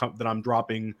that I'm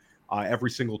dropping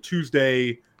every single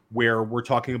Tuesday, where we're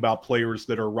talking about players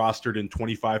that are rostered in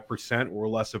 25% or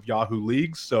less of Yahoo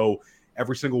leagues. So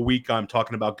every single week, I'm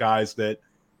talking about guys that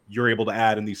you're able to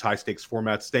add in these high stakes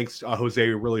formats. Thanks, Jose.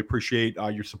 Really appreciate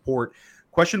your support.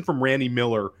 Question from Randy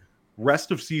Miller.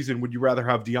 Rest of season, would you rather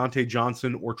have Deontay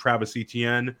Johnson or Travis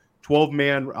Etienne?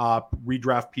 12-man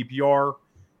redraft PPR.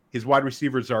 His wide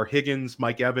receivers are Higgins,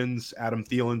 Mike Evans, Adam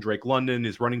Thielen, Drake London.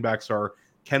 His running backs are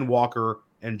Ken Walker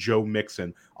and Joe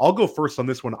Mixon. I'll go first on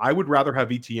this one. I would rather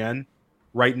have Etienne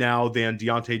right now than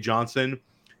Deontay Johnson.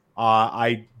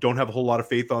 I don't have a whole lot of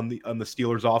faith on the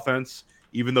Steelers offense,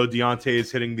 even though Deontay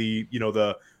is hitting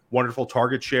the wonderful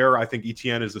target share. I think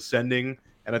Etienne is ascending,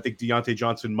 and I think Deontay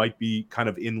Johnson might be kind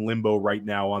of in limbo right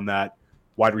now on that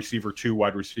wide receiver 2,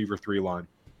 wide receiver 3 line.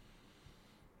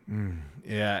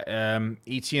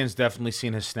 Etienne's definitely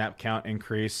seen his snap count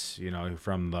increase,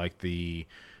 from like the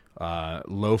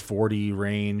low 40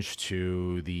 range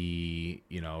to the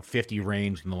 50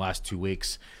 range in the last 2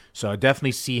 weeks. So I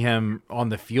definitely see him on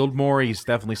the field more. He's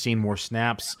definitely seen more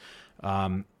snaps.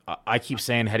 I keep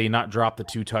saying, had he not dropped the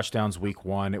 2 touchdowns week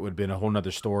 1, it would have been a whole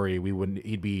nother story.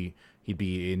 He'd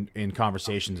be in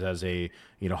conversations as a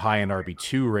high-end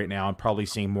RB2 right now, and probably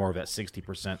seeing more of that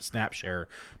 60% snap share.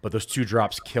 But those 2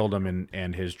 drops killed him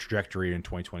and his trajectory in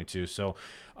 2022. So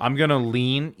I'm going to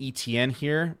lean Etienne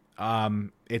here.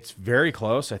 It's very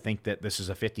close. I think that this is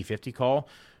a 50-50 call.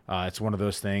 It's one of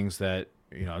those things that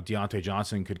Deontay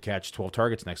Johnson could catch 12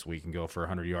 targets next week and go for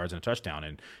 100 yards and a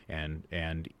touchdown,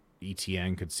 and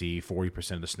Etienne could see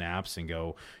 40% of the snaps and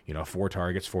go, 4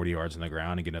 targets, 40 yards on the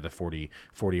ground, and get another 40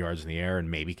 yards in the air and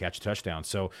maybe catch a touchdown.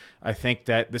 So I think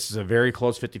that this is a very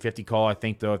close 50-50 call. I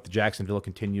think, though, if the Jacksonville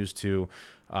continues to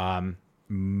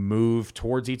move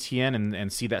towards Etienne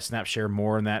and see that snap share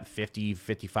more in that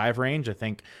 50-55 range, I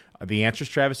think the answer is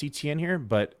Travis Etienne here.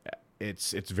 But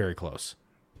it's very close.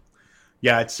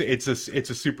 Yeah, it's a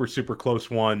super super close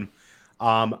one.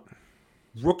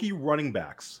 Rookie running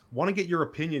backs. Want to get your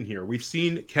opinion here. We've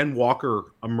seen Ken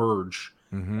Walker emerge,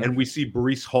 and we see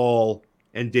Breece Hall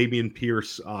and Dameon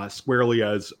Pierce squarely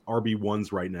as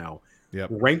RB1s right now. Yep.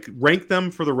 Rank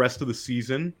them for the rest of the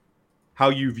season. How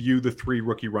you view the 3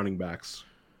 rookie running backs?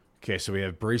 Okay, so we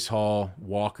have Breece Hall,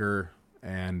 Walker,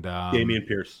 and Dameon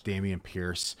Pierce. Dameon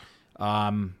Pierce.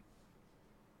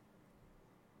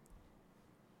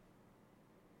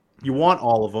 You want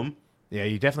all of them. Yeah,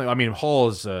 you definitely. I mean, Hall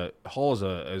is an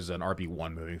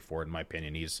RB1 moving forward, in my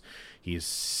opinion. He's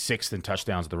 6th in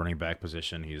touchdowns at the running back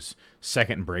position. He's 2nd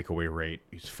in breakaway rate.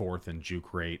 He's 4th in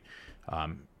juke rate.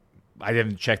 I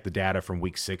didn't check the data from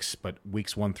week 6, but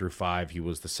weeks 1 through 5, he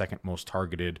was the 2nd most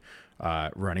targeted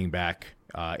running back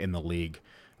in the league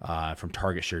from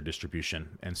target share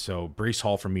distribution. And so Breece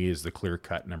Hall for me is the clear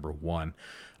cut number 1.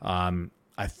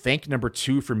 I think number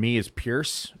 2 for me is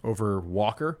Pierce over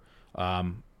Walker.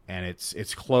 And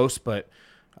it's close, but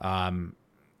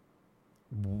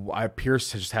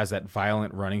Pierce just has that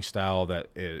violent running style that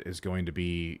is going to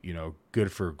be,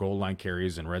 good for goal line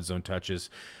carries and red zone touches.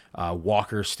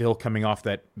 Walker still coming off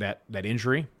that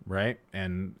injury, right?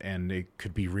 And it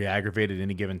could be re-aggravated at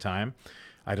any given time.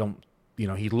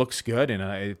 He looks good, and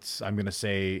I'm going to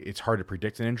say it's hard to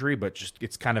predict an injury, but just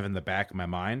it's kind of in the back of my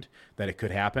mind that it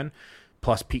could happen.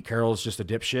 Plus, Pete Carroll is just a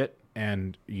dipshit,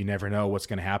 and you never know what's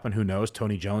going to happen. Who knows?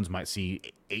 Tony Jones might see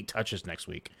 8 touches next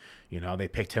week. They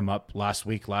picked him up last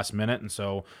week, last minute, and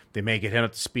so they may get him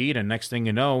up to speed, and next thing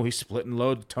you know, he's splitting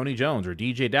load with Tony Jones or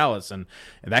DJ Dallas, and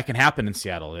that can happen in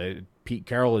Seattle. Pete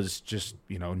Carroll is just,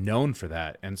 known for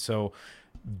that. And so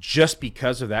just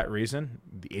because of that reason,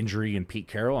 the injury in Pete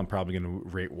Carroll, I'm probably going to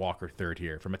rate Walker 3rd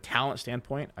here. From a talent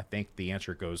standpoint, I think the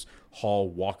answer goes Hall,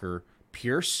 Walker,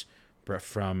 Pierce. But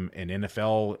from an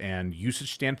NFL and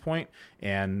usage standpoint,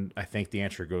 and I think the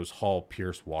answer goes Hall,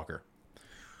 Pierce, Walker.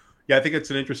 Yeah, I think it's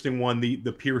an interesting one. The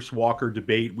Pierce Walker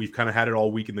debate, we've kind of had it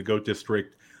all week in the GOAT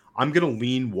District. I'm going to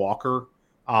lean Walker.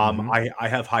 I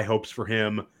have high hopes for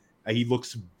him. He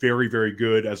looks very, very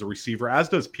good as a receiver, as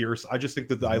does Pierce. I just think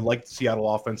that I like the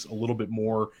Seattle offense a little bit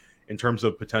more in terms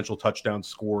of potential touchdowns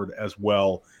scored as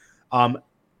well.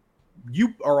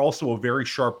 You are also a very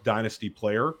sharp dynasty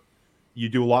player. You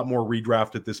do a lot more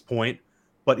redraft at this point.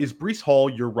 But is Breece Hall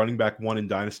your running back 1 in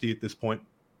Dynasty at this point?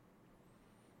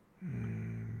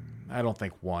 I don't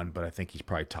think 1, but I think he's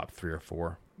probably top 3 or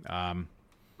 4.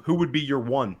 Who would be your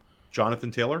 1?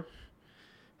 Jonathan Taylor?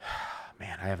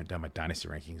 Man, I haven't done my Dynasty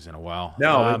rankings in a while.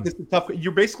 No, it's tough.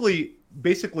 You're basically,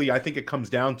 I think it comes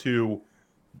down to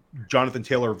Jonathan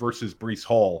Taylor versus Breece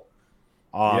Hall.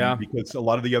 Because a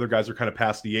lot of the other guys are kind of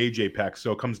past the age apex.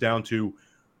 So it comes down to,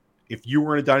 if you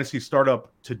were in a dynasty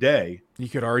startup today, you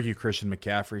could argue Christian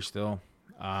McCaffrey still.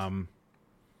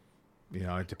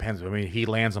 It depends. I mean, he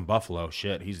lands on Buffalo.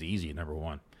 Shit, he's the easy number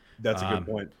 1. That's a good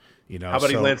point. How about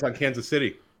he lands on Kansas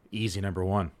City? Easy number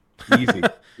 1. Easy.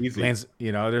 Lands.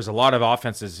 There's a lot of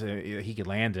offenses he could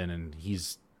land in, and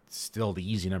he's still the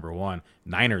easy number 1.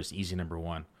 Niners, easy number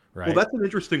 1. Right. Well, that's an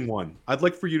interesting one. I'd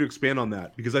like for you to expand on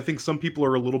that, because I think some people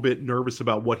are a little bit nervous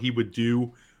about what he would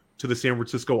do to the San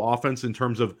Francisco offense in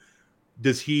terms of,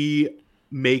 does he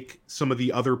make some of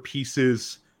the other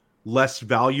pieces less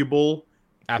valuable?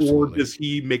 Absolutely. Or does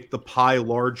he make the pie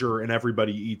larger and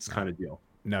everybody eats kind of deal?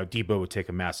 No, Debo would take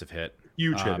a massive hit.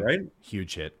 Huge hit, right?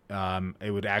 Huge hit.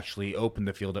 It would actually open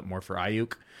the field up more for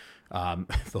Ayuk.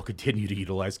 They'll continue to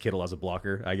utilize Kittle as a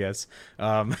blocker, I guess.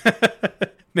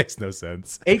 Makes no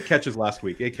sense. 8 catches last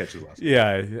week. Yeah,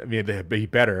 I mean, he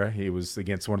better. He was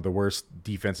against one of the worst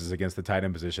defenses against the tight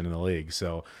end position in the league.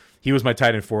 So he was my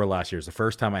tight end 4 last year. It's the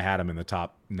first time I had him in the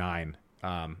top 9,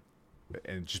 and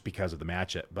just because of the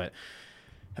matchup. But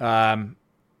I'm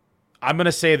going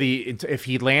to say if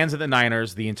he lands at the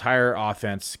Niners, the entire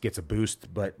offense gets a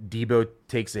boost, but Debo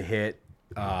takes a hit.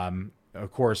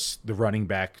 Of course, the running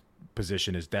back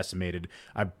position is decimated.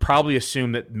 I probably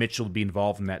assume that Mitchell will be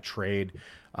involved in that trade.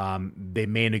 They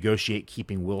may negotiate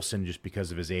keeping Wilson just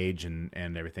because of his age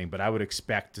and everything, but I would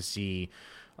expect to see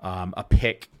a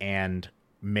pick and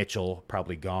Mitchell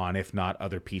probably gone, if not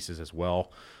other pieces as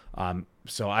well.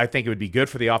 So I think it would be good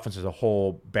for the offense as a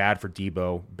whole, bad for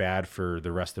Debo, bad for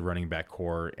the rest of the running back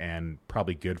core, and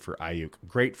probably good for Ayuk.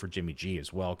 Great for Jimmy G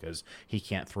as well, because he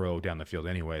can't throw down the field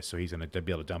anyway, so he's going to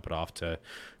be able to dump it off to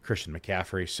Christian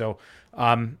McCaffrey. So,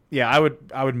 I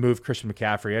would move Christian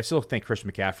McCaffrey. I still think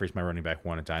Christian McCaffrey is my running back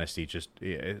 1 in Dynasty. Just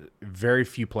very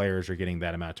few players are getting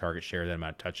that amount of target share, that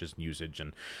amount of touches and usage.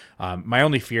 And my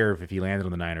only fear if he landed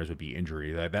on the Niners would be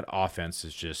injury. That offense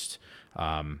is just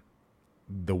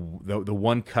the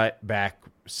one cut back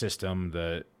system,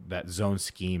 that zone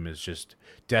scheme is just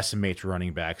decimates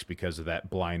running backs because of that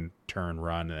blind turn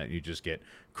run, and that you just get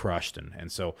crushed.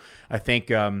 And so I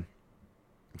think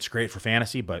it's great for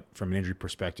fantasy, but from an injury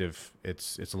perspective,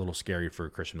 it's a little scary for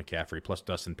Christian McCaffrey. Plus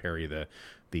Dustin Perry,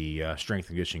 the strength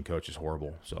and conditioning coach, is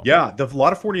horrible. So yeah, a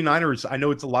lot of 49ers, I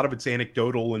know a lot of it's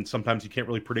anecdotal and sometimes you can't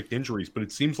really predict injuries, but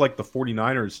it seems like the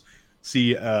 49ers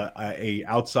see a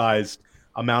outsized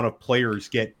amount of players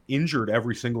get injured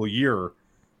every single year.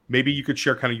 Maybe you could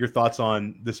share kind of your thoughts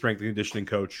on the strength and conditioning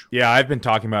coach. Yeah, I've been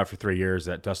talking about it for 3 years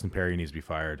that Dustin Perry needs to be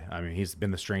fired. I mean, he's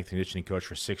been the strength and conditioning coach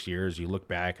for 6 years. You look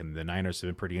back, and the Niners have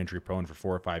been pretty injury prone for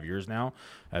 4 or 5 years now.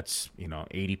 That's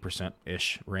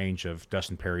 80%-ish range of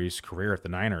Dustin Perry's career at the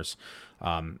Niners.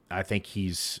 I think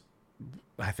he's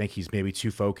maybe too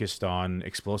focused on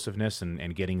explosiveness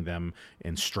and getting them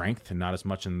in strength and not as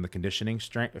much in the conditioning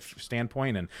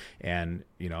standpoint. And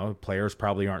players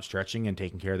probably aren't stretching and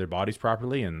taking care of their bodies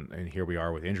properly. And here we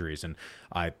are with injuries. And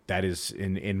that is,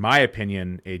 in my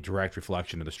opinion, a direct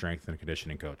reflection of the strength and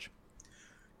conditioning coach.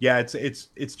 Yeah,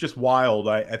 it's just wild.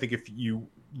 I think if you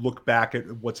look back at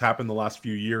what's happened the last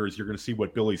few years, you're going to see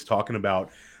what Billy's talking about.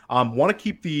 Want to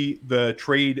keep the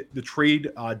trade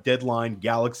deadline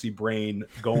galaxy brain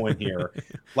going here.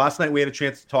 Last night we had a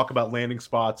chance to talk about landing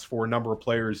spots for a number of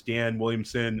players. Dan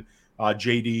Williamson,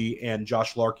 JD, and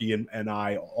Josh Larkey and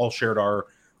I all shared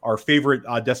our favorite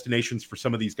destinations for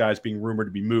some of these guys being rumored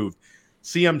to be moved.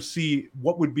 CMC,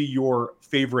 what would be your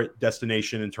favorite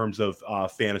destination in terms of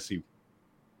fantasy?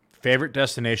 Favorite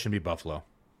destination would be Buffalo.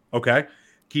 Okay,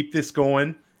 keep this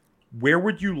going. Where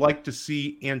would you like to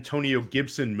see Antonio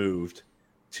Gibson moved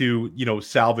to,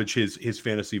 salvage his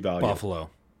fantasy value? Buffalo.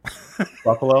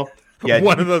 Buffalo? Yeah,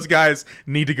 one of those guys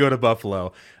need to go to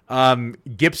Buffalo.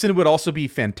 Gibson would also be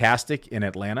fantastic in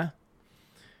Atlanta.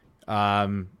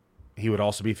 He would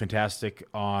also be fantastic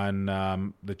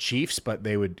on the Chiefs, but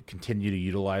they would continue to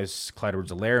utilize Clyde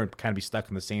Edwards-Helaire and kind of be stuck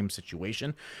in the same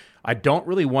situation. I don't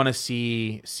really want to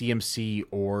see CMC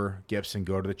or Gibson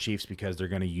go to the Chiefs because they're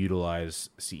going to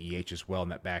utilize CEH as well in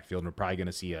that backfield, and we're probably going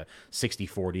to see a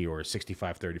 60-40 or a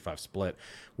 65-35 split,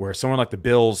 where someone like the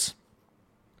Bills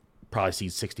probably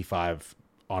sees 65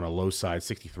 on a low side,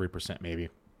 63% maybe,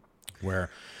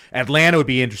 where Atlanta would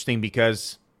be interesting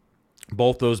because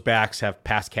both those backs have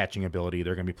pass catching ability.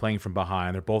 They're going to be playing from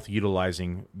behind. They're both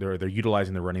utilizing they're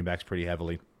utilizing the running backs pretty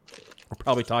heavily. We're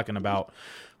probably talking about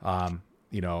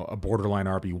a borderline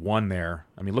RB1 there.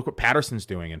 I mean, look what Patterson's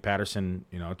doing, and Patterson,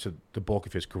 to the bulk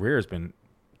of his career has been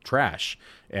trash.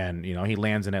 And he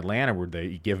lands in Atlanta where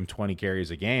they give him 20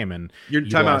 carries a game, and you're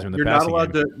not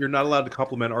allowed to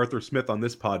compliment Arthur Smith on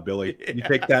this pod, Billy. You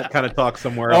take that kind of talk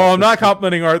somewhere else. Oh, I'm not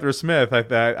complimenting Arthur Smith.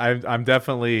 I'm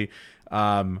definitely.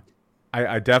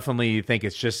 I definitely think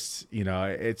it's just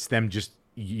it's them just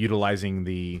utilizing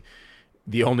the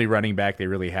only running back they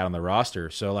really had on the roster.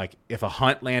 So like if a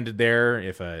Hunt landed there,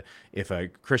 if a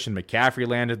Christian McCaffrey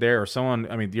landed there, or someone,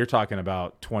 I mean, you're talking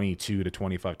about 22 to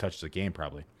 25 touches a game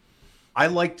probably. I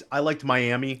liked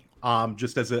Miami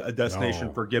just as a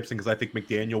destination for Gibson because I think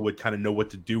McDaniel would kind of know what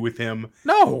to do with him.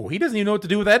 No, he doesn't even know what to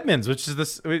do with Edmonds, which is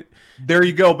this. There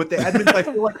you go. But the Edmonds,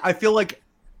 I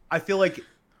feel like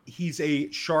he's a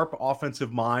sharp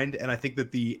offensive mind, and I think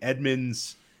that the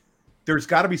Edmonds, there's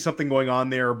got to be something going on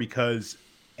there because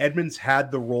Edmonds had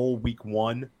the role week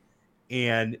 1,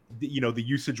 and the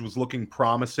usage was looking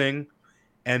promising,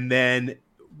 and then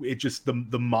it just the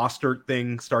Mostert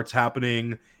thing starts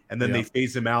happening, and then they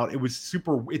phase him out. It's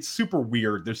super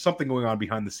weird. There's something going on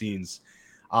behind the scenes.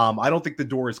 I don't think the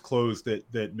door is closed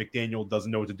that McDaniel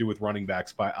doesn't know what to do with running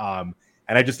backs, and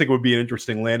I just think it would be an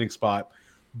interesting landing spot.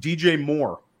 DJ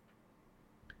Moore.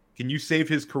 Can you save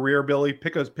his career, Billy?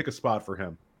 Pick a spot for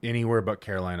him. Anywhere but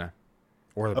Carolina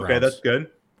or the Browns. Okay, that's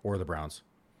good. Or the Browns.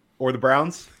 Or the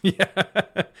Browns? Yeah.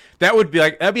 That'd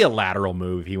be a lateral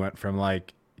move. He went from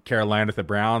like Carolina to the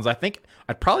Browns. I think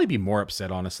I'd probably be more upset,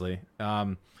 honestly.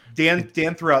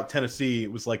 Dan threw out Tennessee.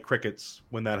 It was like crickets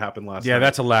when that happened last night. Yeah,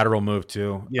 that's a lateral move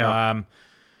too. Yeah.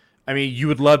 I mean, you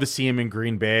would love to see him in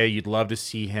Green Bay. You'd love to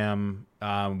see him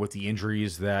with the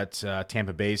injuries that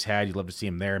Tampa Bay's had. You'd love to see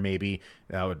him there. Maybe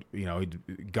that would,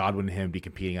 Godwin and him be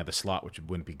competing at the slot, which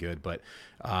wouldn't be good. But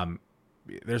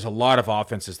there's a lot of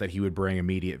offenses that he would bring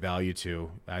immediate value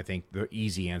to. I think the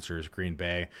easy answer is Green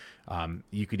Bay.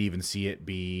 You could even see it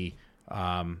be.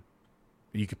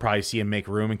 You could probably see him make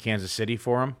room in Kansas City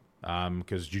for him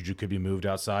because Juju could be moved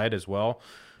outside as well.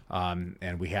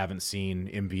 And we haven't seen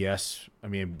MVS. I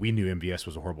mean, we knew MVS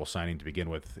was a horrible signing to begin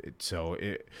with.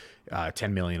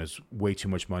 $10 million is way too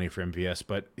much money for MVS,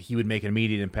 but he would make an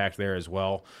immediate impact there as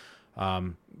well.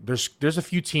 There's a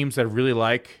few teams that I really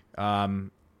like,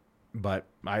 but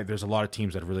there's a lot of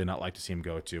teams that I'd really not like to see him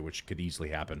go to, which could easily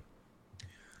happen.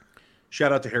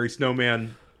 Shout out to Harry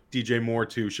Snowman, DJ Moore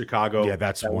to Chicago. Yeah,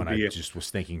 that's one I just was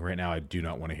thinking right now. I do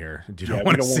not want to hear. I do not we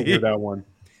want don't to want to hear that one.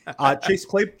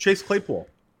 Chase Claypool.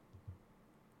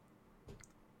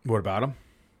 What about him?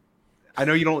 I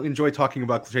know you don't enjoy talking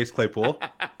about Chase Claypool.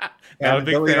 Not a And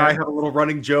big Billy and fan. I have a little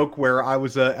running joke where I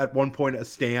was at one point a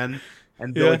stan,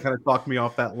 and Billy kind of talked me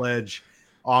off that ledge.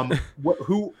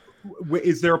 Who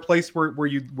is there a place where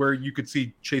you could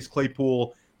see Chase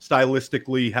Claypool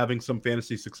stylistically having some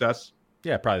fantasy success?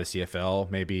 Yeah, probably the CFL.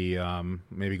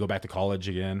 Maybe go back to college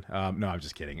again. No, I'm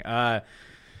just kidding.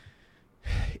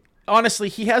 Honestly,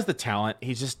 he has the talent.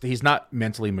 He's not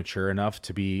mentally mature enough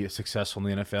to be successful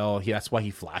in the NFL. That's why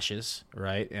he flashes,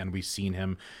 right? And we've seen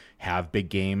him have big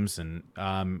games, and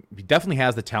he definitely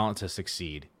has the talent to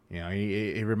succeed. You know,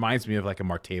 he reminds me of like a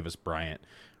Martavis Bryant,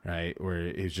 right? Where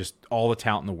it's just all the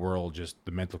talent in the world, just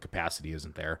the mental capacity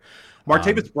isn't there.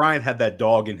 Martavis Bryant had that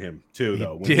dog in him too,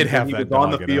 though. When he was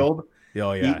on the field.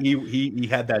 Oh yeah, he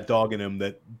had that dog in him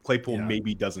that Claypool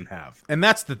maybe doesn't have. And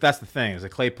that's the thing is that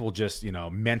Claypool just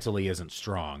mentally isn't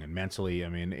strong, and mentally, I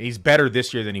mean, he's better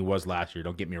this year than he was last year.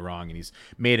 Don't get me wrong, and he's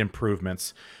made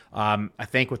improvements. I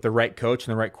think with the right coach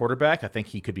and the right quarterback, I think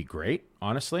he could be great,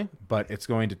 honestly. But it's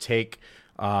going to take.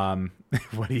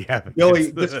 What do you have,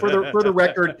 Billy? Just for the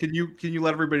record, can you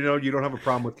let everybody know you don't have a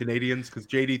problem with Canadians, because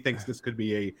JD thinks this could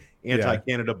be a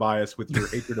anti-Canada bias with your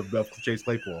hatred of Chase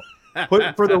Claypool.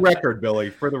 For the record, Billy.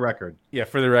 For the record. Yeah,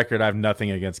 for the record, I have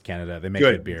nothing against Canada. They make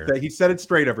good beer. He said it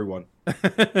straight, everyone.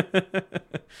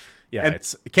 Yeah,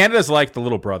 it's Canada's like the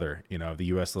little brother, the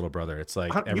U.S. little brother. It's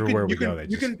like everywhere we go.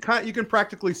 You can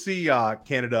practically see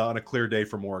Canada on a clear day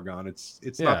from Oregon. It's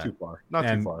not too far.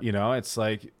 Too far. It's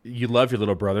like you love your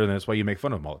little brother, and that's why you make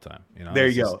fun of him all the time. There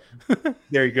you go.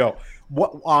 There you go.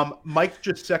 Mike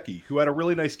Gesicki, who had a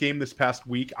really nice game this past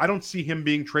week. I don't see him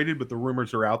being traded, but the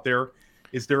rumors are out there.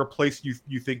 Is there a place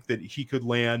you think that he could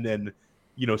land and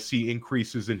see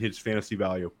increases in his fantasy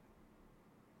value?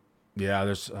 Yeah,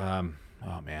 there's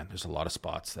there's a lot of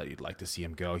spots that you'd like to see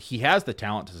him go. He has the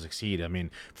talent to succeed. I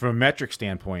mean, from a metric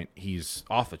standpoint, he's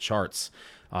off the charts.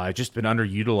 Just been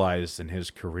underutilized in his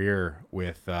career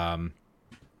with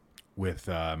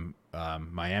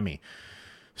Miami.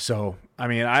 So, I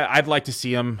mean, I'd like to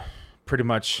see him pretty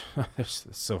much. It's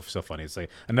so funny. It's like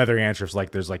another answer is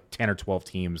like there's like 10 or 12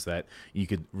 teams that you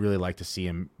could really like to see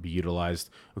him be utilized.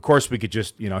 Of course, we could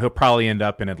just, he'll probably end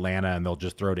up in Atlanta and they'll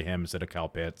just throw to him instead of Kyle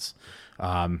Pitts.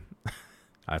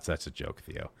 That's a joke,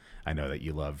 Theo. I know that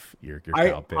you love your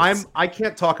Kyle Pitts. I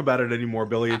can't talk about it anymore,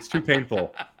 Billy. It's too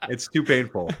painful. It's too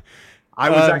painful. I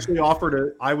was actually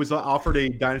offered a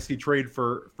dynasty trade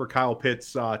for Kyle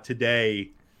Pitts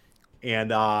today.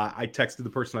 And I texted the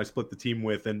person I split the team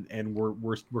with, and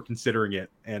we're considering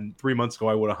it. And 3 months ago,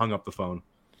 I would have hung up the phone.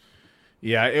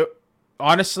 Yeah,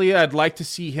 honestly, I'd like to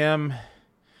see him.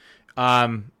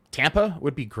 Tampa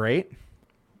would be great.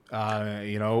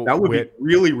 That would be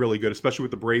really, really good, especially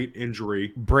with the Brate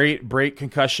injury. Brate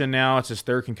concussion now. It's his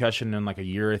third concussion in like a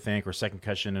year, I think, or second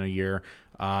concussion in a year.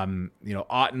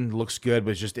 Otten looks good,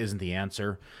 but just isn't the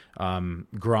answer.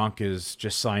 Gronk has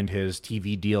just signed his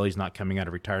TV deal. He's not coming out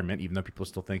of retirement, even though people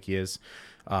still think he is.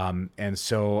 And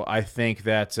so I think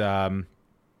that I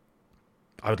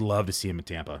would love to see him in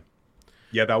Tampa.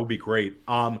 Yeah, that would be great.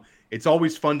 It's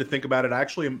always fun to think about it.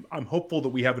 Actually, I'm hopeful that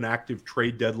we have an active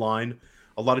trade deadline.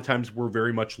 A lot of times we're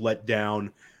very much let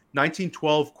down.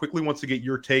 1912 quickly wants to get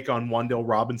your take on Wan'Dale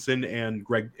Robinson and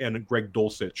Greg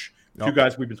Dulcich. Two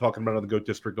guys we've been talking about on the GOAT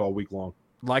District all week long.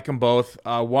 Like them both.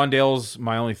 Wan'Dale's,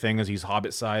 my only thing is he's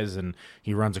Hobbit size and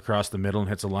he runs across the middle and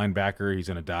hits a linebacker. He's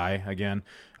going to die again.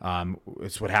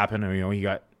 It's what happened. He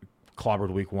got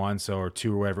clobbered week 1, or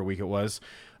 2 or whatever week it was.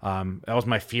 That was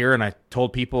my fear, and I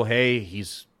told people, hey,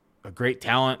 he's a great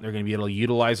talent. They're going to be able to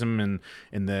utilize him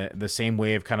in the same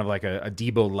way of kind of like a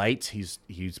Debo Light.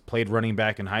 He's played running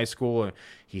back in high school.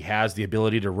 He has the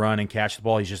ability to run and catch the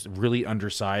ball. He's just really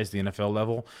undersized the NFL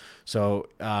level. So,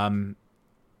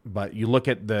 but you look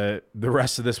at the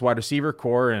rest of this wide receiver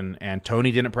core, and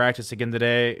Tony didn't practice again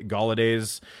today.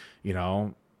 Galladay's,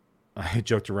 I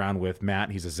joked around with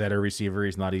Matt. He's a Zeta receiver.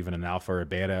 He's not even an alpha or a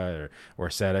beta or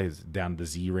a Zeta. He's down to the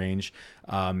Z range.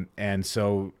 And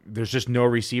so there's just no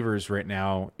receivers right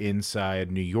now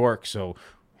inside New York. So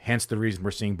hence the reason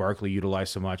we're seeing Barkley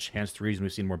utilized so much. Hence the reason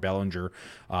we've seen more Bellinger.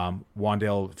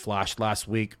 Wan'Dale flashed last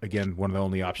week. Again, one of the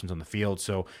only options on the field.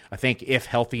 So I think if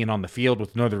healthy and on the field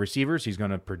with no other receivers, he's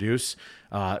going to produce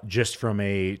just from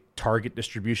a target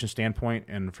distribution standpoint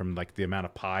and from like the amount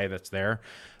of pie that's there.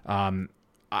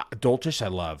 Dolchich, I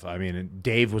love. I mean,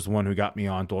 Dave was the one who got me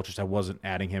on Dolchich. I wasn't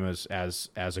adding him as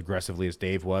aggressively as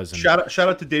Dave was. And shout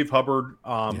out to Dave Hubbard,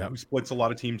 Yep. who splits a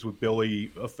lot of teams with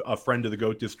Billy, a friend of the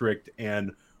Goat District,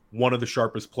 and one of the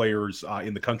sharpest players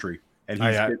in the country. And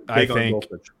he's I big on think,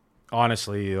 Dolchich.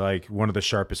 honestly, like one of the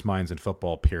sharpest minds in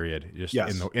football, period, just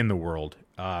Yes. in the world.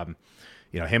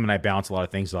 Him and I bounce a lot of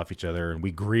things off each other, and we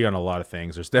agree on a lot of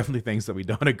things. There's definitely things that we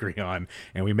don't agree on,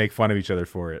 and we make fun of each other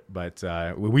for it. But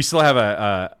we still have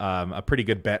a pretty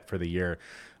good bet for the year.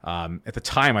 At the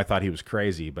time, I thought he was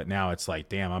crazy, but now it's like,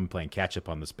 damn, I'm playing catch up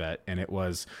on this bet. And it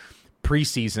was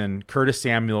preseason, Curtis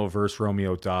Samuel versus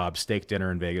Romeo Dobbs, steak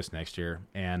dinner in Vegas next year.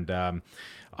 And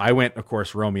I went, of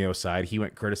course, Romeo's side. He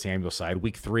went Curtis Samuel's side.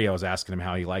 Week 3, I was asking him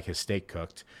how he liked his steak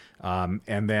cooked.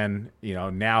 And then,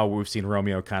 now we've seen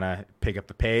Romeo kind of pick up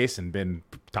the pace and been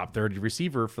top 30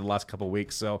 receiver for the last couple of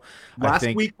weeks. So last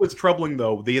week was troubling,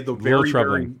 though. They had the very,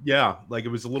 it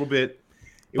was a little bit.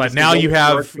 But now you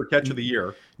have for catch of the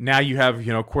year. Now you have,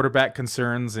 quarterback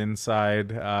concerns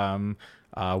inside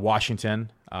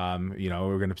Washington.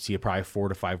 We're going to see a probably 4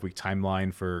 to 5 week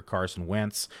timeline for Carson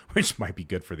Wentz, which might be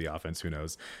good for the offense. Who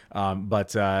knows?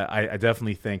 But I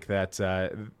definitely think that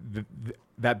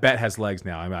that bet has legs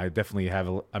now. I definitely have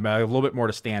a little bit more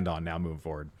to stand on now moving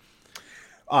forward.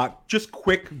 Just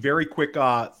very quick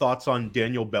thoughts on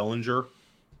Daniel Bellinger.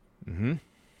 Mm-hmm.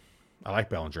 I like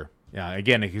Bellinger. Yeah,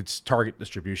 again, it's target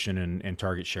distribution and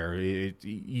target share.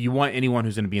 You want anyone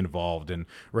who's going to be involved, and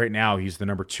right now he's the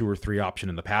number 2 or 3 option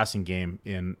in the passing game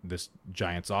in this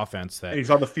Giants offense. And he's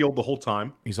on the field the whole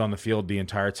time. He's on the field the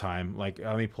entire time. Like,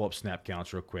 let me pull up snap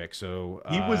counts real quick. So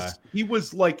he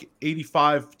was like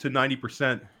 85 to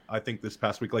 90%. I think this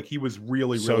past week, like he was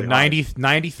really so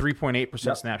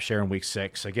 93.8% snap share in week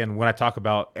 6. Again, when I talk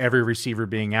about every receiver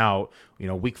being out,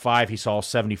 week 5 he saw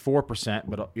 74%,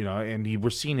 but and we're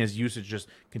seeing his usage just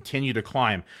continue to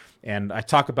climb. And I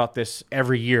talk about this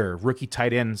every year. Rookie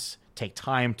tight ends take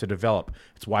time to develop.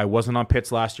 It's why I wasn't on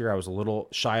Pitts last year. I was a little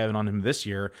shy of it on him this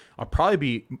year. I'll probably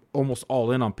be almost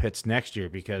all in on Pitts next year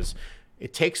because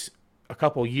it takes a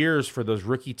couple years for those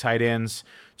rookie tight ends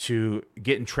to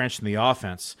get entrenched in the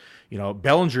offense.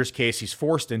 Bellinger's case, he's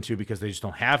forced into because they just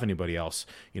don't have anybody else.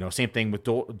 Same thing with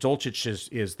Dolchich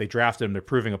is they drafted him. They're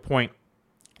proving a point,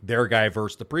 their guy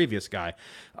versus the previous guy.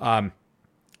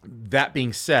 That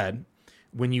being said,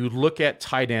 when you look at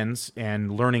tight ends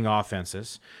and learning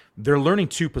offenses, they're learning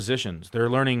 2 positions. They're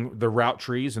learning the route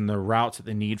trees and the routes that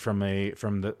they need from the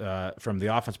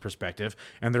offense perspective,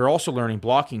 and they're also learning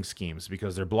blocking schemes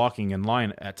because they're blocking in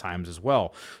line at times as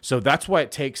well. So that's why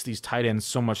it takes these tight ends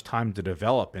so much time to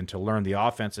develop and to learn the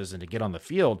offenses and to get on the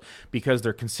field, because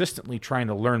they're consistently trying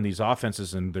to learn these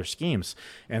offenses and their schemes.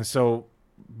 And so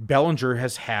Bellinger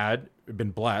has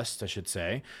been blessed, I should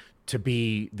say, to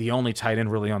be the only tight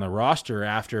end really on the roster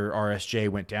after RSJ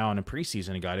went down in preseason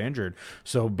and got injured.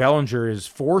 So Bellinger is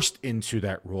forced into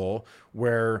that role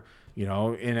where,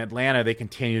 in Atlanta, they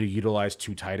continue to utilize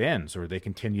 2 tight ends, or they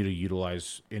continue to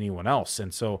utilize anyone else.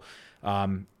 And so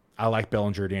I like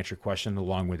Bellinger, to answer your question, a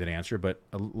long-winded answer, but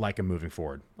I like him moving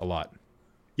forward a lot.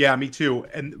 Yeah, me too.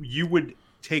 And you would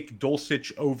take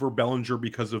Dulcich over Bellinger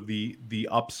because of the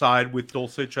upside with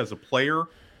Dulcich as a player?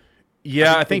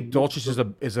 Yeah, I think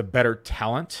Dolchich is a better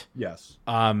talent. Yes.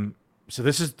 So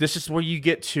this is where you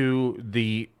get to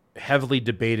the heavily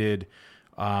debated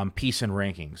piece in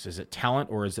rankings. Is it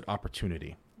talent or is it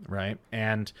opportunity? Right.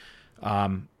 And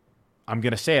I'm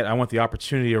going to say it. I want the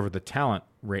opportunity over the talent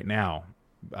right now.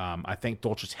 I think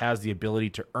Dolchich has the ability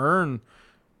to earn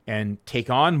and take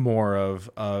on more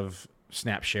of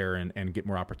snap share and get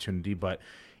more opportunity. But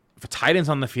if a tight end's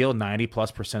on the field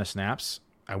 90+% of snaps,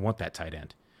 I want that tight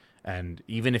end. And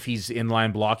even if he's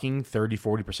inline blocking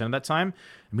 30-40% of that time,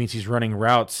 it means he's running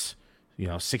routes,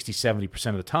 60-70%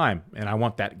 of the time. And I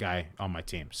want that guy on my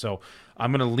team. So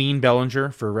I'm going to lean Bellinger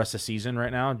for the rest of the season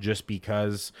right now, just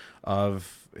because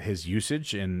of his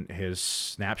usage and his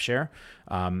snap share.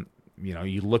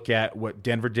 You look at what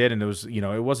Denver did, and it was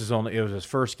his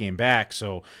first game back.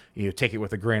 So you take it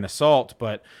with a grain of salt,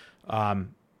 but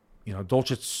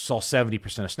Dolchich saw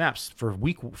 70% of snaps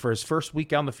for his first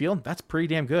week out on the field. That's pretty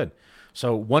damn good.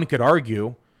 So one could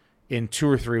argue in 2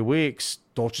 or 3 weeks,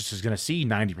 Dolchich is going to see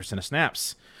 90% of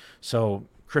snaps. So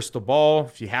crystal ball,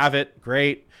 if you have it,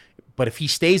 great. But if he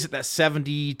stays at that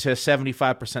 70 to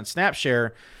 75% snap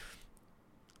share,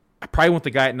 I probably want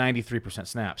the guy at 93%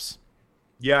 snaps.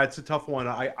 Yeah, it's a tough one.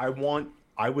 I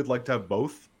would like to have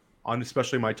both on,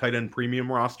 especially my tight end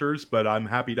premium rosters, but I'm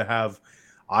happy to have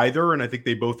either, and I think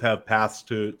they both have paths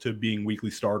to being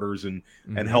weekly starters and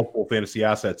helpful fantasy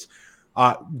assets.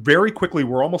 Very quickly,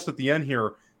 we're almost at the end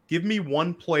here. Give me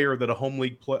one player that a home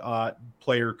league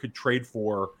player could trade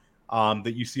for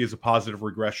that you see as a positive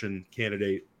regression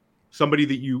candidate. Somebody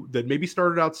that maybe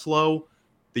started out slow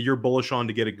that you're bullish on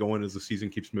to get it going as the season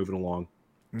keeps moving along.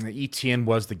 ETN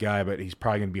was the guy, but he's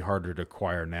probably going to be harder to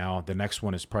acquire now. The next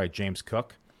one is probably James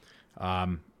Cook.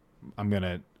 We're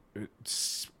probably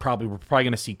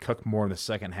going to see Cook more in the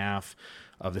second half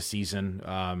of the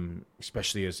season,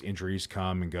 especially as injuries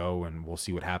come and go, and we'll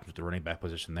see what happens with the running back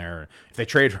position there. If they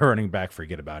trade for running back,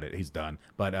 forget about it. He's done.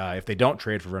 But if they don't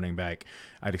trade for running back,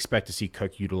 I'd expect to see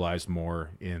Cook utilized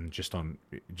more in just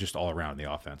all around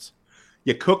the offense.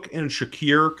 Yeah, Cook and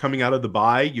Shakir coming out of the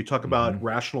bye. You talk about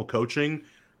rational coaching.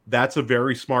 That's a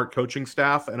very smart coaching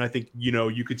staff, and I think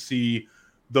you could see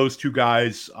those two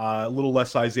guys, a little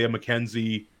less Isaiah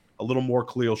McKenzie, a little more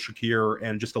Khalil Shakir,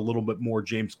 and just a little bit more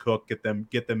James Cook. Get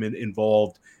them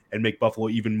involved and make Buffalo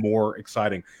even more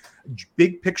exciting.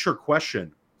 Big picture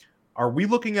question: are we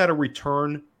looking at a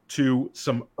return to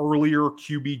some earlier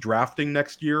QB drafting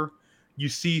next year? You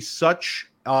see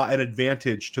such an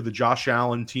advantage to the Josh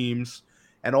Allen teams,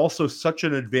 and also such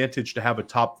an advantage to have a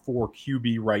top 4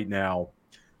 QB right now.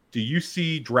 Do you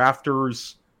see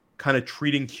drafters kind of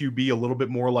treating QB a little bit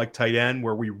more like tight end,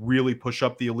 where we really push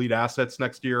up the elite assets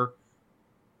next year?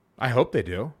 I hope they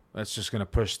do. That's just going to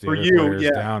push the players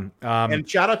down. And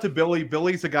shout out to Billy.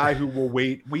 Billy's a guy who will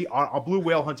wait. On Blue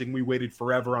Whale Hunting, we waited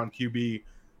forever on QB.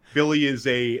 Billy is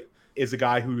a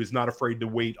guy who is not afraid to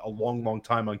wait a long, long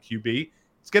time on QB.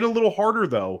 It's getting a little harder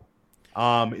though,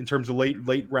 in terms of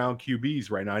late round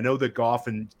QBs right now. I know that Goff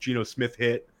and Geno Smith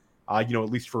hit, at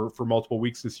least for multiple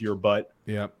weeks this year. But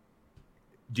yeah,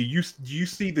 do you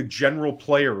see the general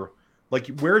player? Like,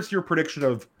 where's your prediction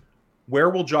of where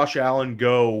will Josh Allen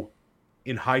go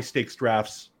in high stakes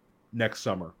drafts next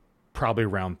summer? Probably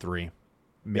round 3.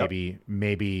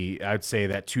 Maybe I'd say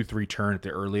that 2-3 turn at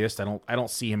the earliest. I don't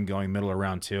see him going middle of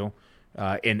round 2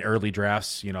 in early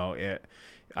drafts.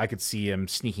 I could see him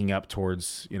sneaking up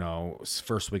towards,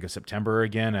 first week of September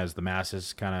again as the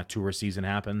masses kind of tour season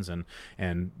happens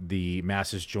and the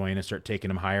masses join and start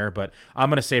taking him higher. But I'm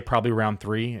going to say probably round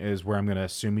 3 is where I'm going to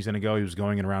assume he's going to go. He was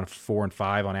going in around 4 and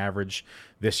 5 on average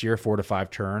this year, 4 to 5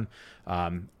 turn.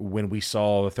 When we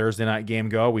saw the Thursday night game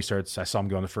go, I saw him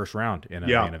go in the first round in a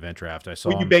main event draft.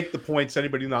 When you make the points,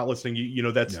 anybody not listening,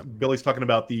 that's Billy's talking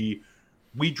about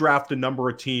we draft a number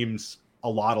of teams, a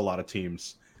lot of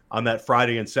teams on that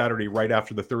Friday and Saturday right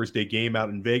after the Thursday game out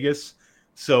in Vegas.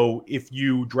 So if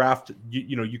you draft,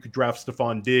 you could draft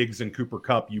Stephon Diggs and Cooper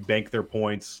Kupp, you bank their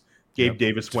points. Gabe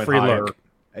Davis went higher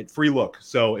at free look.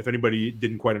 So if anybody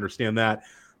didn't quite understand that.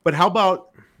 But how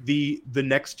about the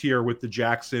next tier with the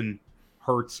Jackson,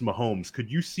 Hurts, Mahomes? Could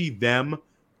you see them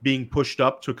being pushed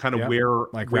up to kind of where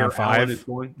round 5 is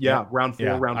going? Yeah, round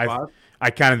 4, round 5.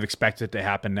 I kind of expect it to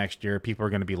happen next year. People are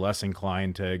going to be less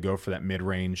inclined to go for that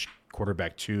mid-range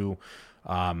quarterback 2.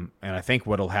 And I think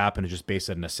what'll happen is just based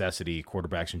on necessity,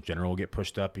 quarterbacks in general will get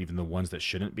pushed up, even the ones that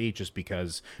shouldn't be, just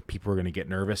because people are going to get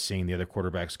nervous seeing the other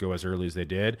quarterbacks go as early as they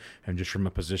did. And just from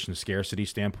a position scarcity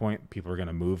standpoint, people are going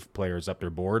to move players up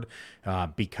their board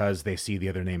because they see the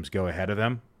other names go ahead of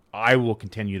them. I will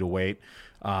continue to wait.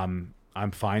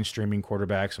 I'm fine streaming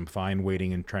quarterbacks. I'm fine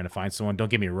waiting and trying to find someone. Don't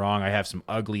get me wrong. I have some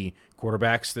ugly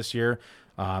quarterbacks this year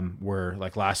where,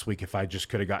 like last week, if I just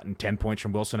could have gotten 10 points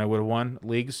from Wilson, I would have won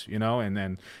leagues, and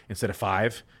then instead of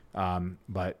 5.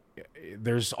 But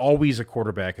there's always a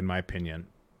quarterback, in my opinion,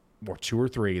 or 2 or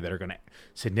 3 that are going to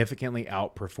significantly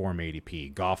outperform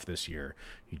ADP. Goff this year,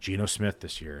 Geno Smith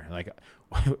this year. Like,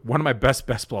 one of my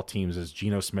best ball teams is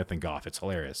Geno Smith and Goff. It's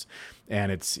hilarious.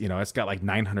 And it's got like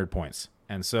 900 points.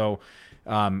 And so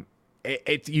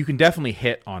you can definitely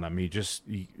hit on them.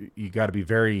 You got to be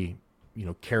very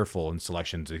careful in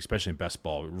selections, especially in best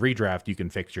ball. Redraft, you can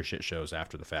fix your shit shows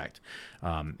after the fact,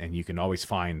 and you can always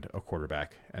find a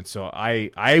quarterback. And so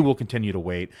I will continue to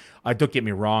wait. Don't get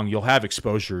me wrong, you'll have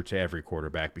exposure to every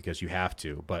quarterback because you have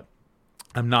to, but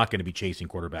I'm not going to be chasing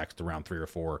quarterbacks to round 3 or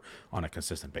 4 on a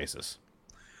consistent basis.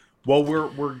 Well,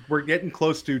 we're getting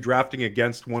close to drafting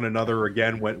against one another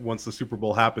again. Once the Super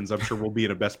Bowl happens, I'm sure we'll be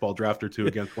in a best ball draft or 2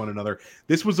 against one another.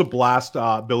 This was a blast,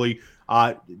 Billy.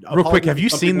 Real quick, have you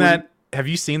seen that? Have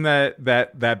you seen that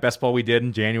best ball we did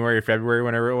in January or February,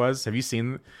 whenever it was? Have you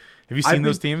seen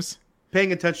those teams?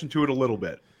 Paying attention to it a little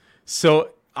bit.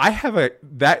 So I have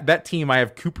that team. I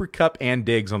have Cooper Kupp and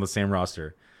Diggs on the same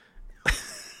roster.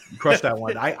 You crushed that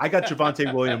one. I got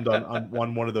Javonte Williams on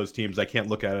one of those teams. I can't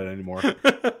look at it anymore.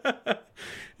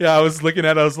 Yeah, I was looking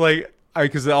at it. I was like,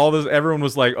 Because everyone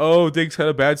was like, "Oh, Diggs had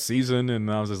a bad season,"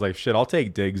 and I was just like, "Shit, I'll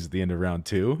take Diggs at the end of round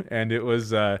 2." And it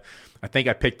was, I think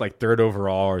I picked like 3rd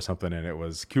overall or something, and it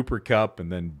was Cooper Kupp and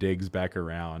then Diggs back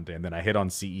around, and then I hit on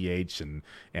CEH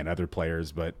and other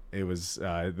players, but it was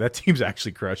that team's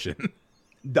actually crushing.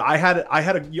 I had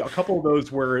a couple of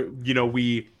those where I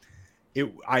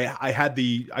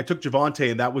took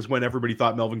Javonte, and that was when everybody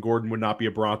thought Melvin Gordon would not be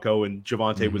a Bronco, and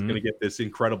Javonte was going to get this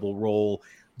incredible role.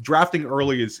 Drafting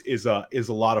early is a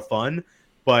lot of fun,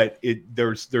 but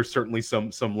there's certainly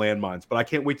some landmines. But I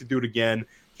can't wait to do it again.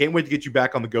 Can't wait to get you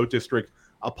back on the GOAT District.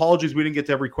 Apologies, we didn't get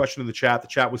to every question in the chat. The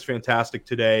chat was fantastic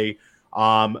today.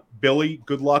 Billy,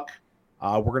 good luck.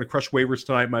 We're going to crush waivers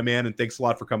tonight, my man, and thanks a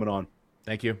lot for coming on.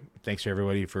 Thank you. Thanks to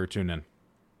everybody for tuning in.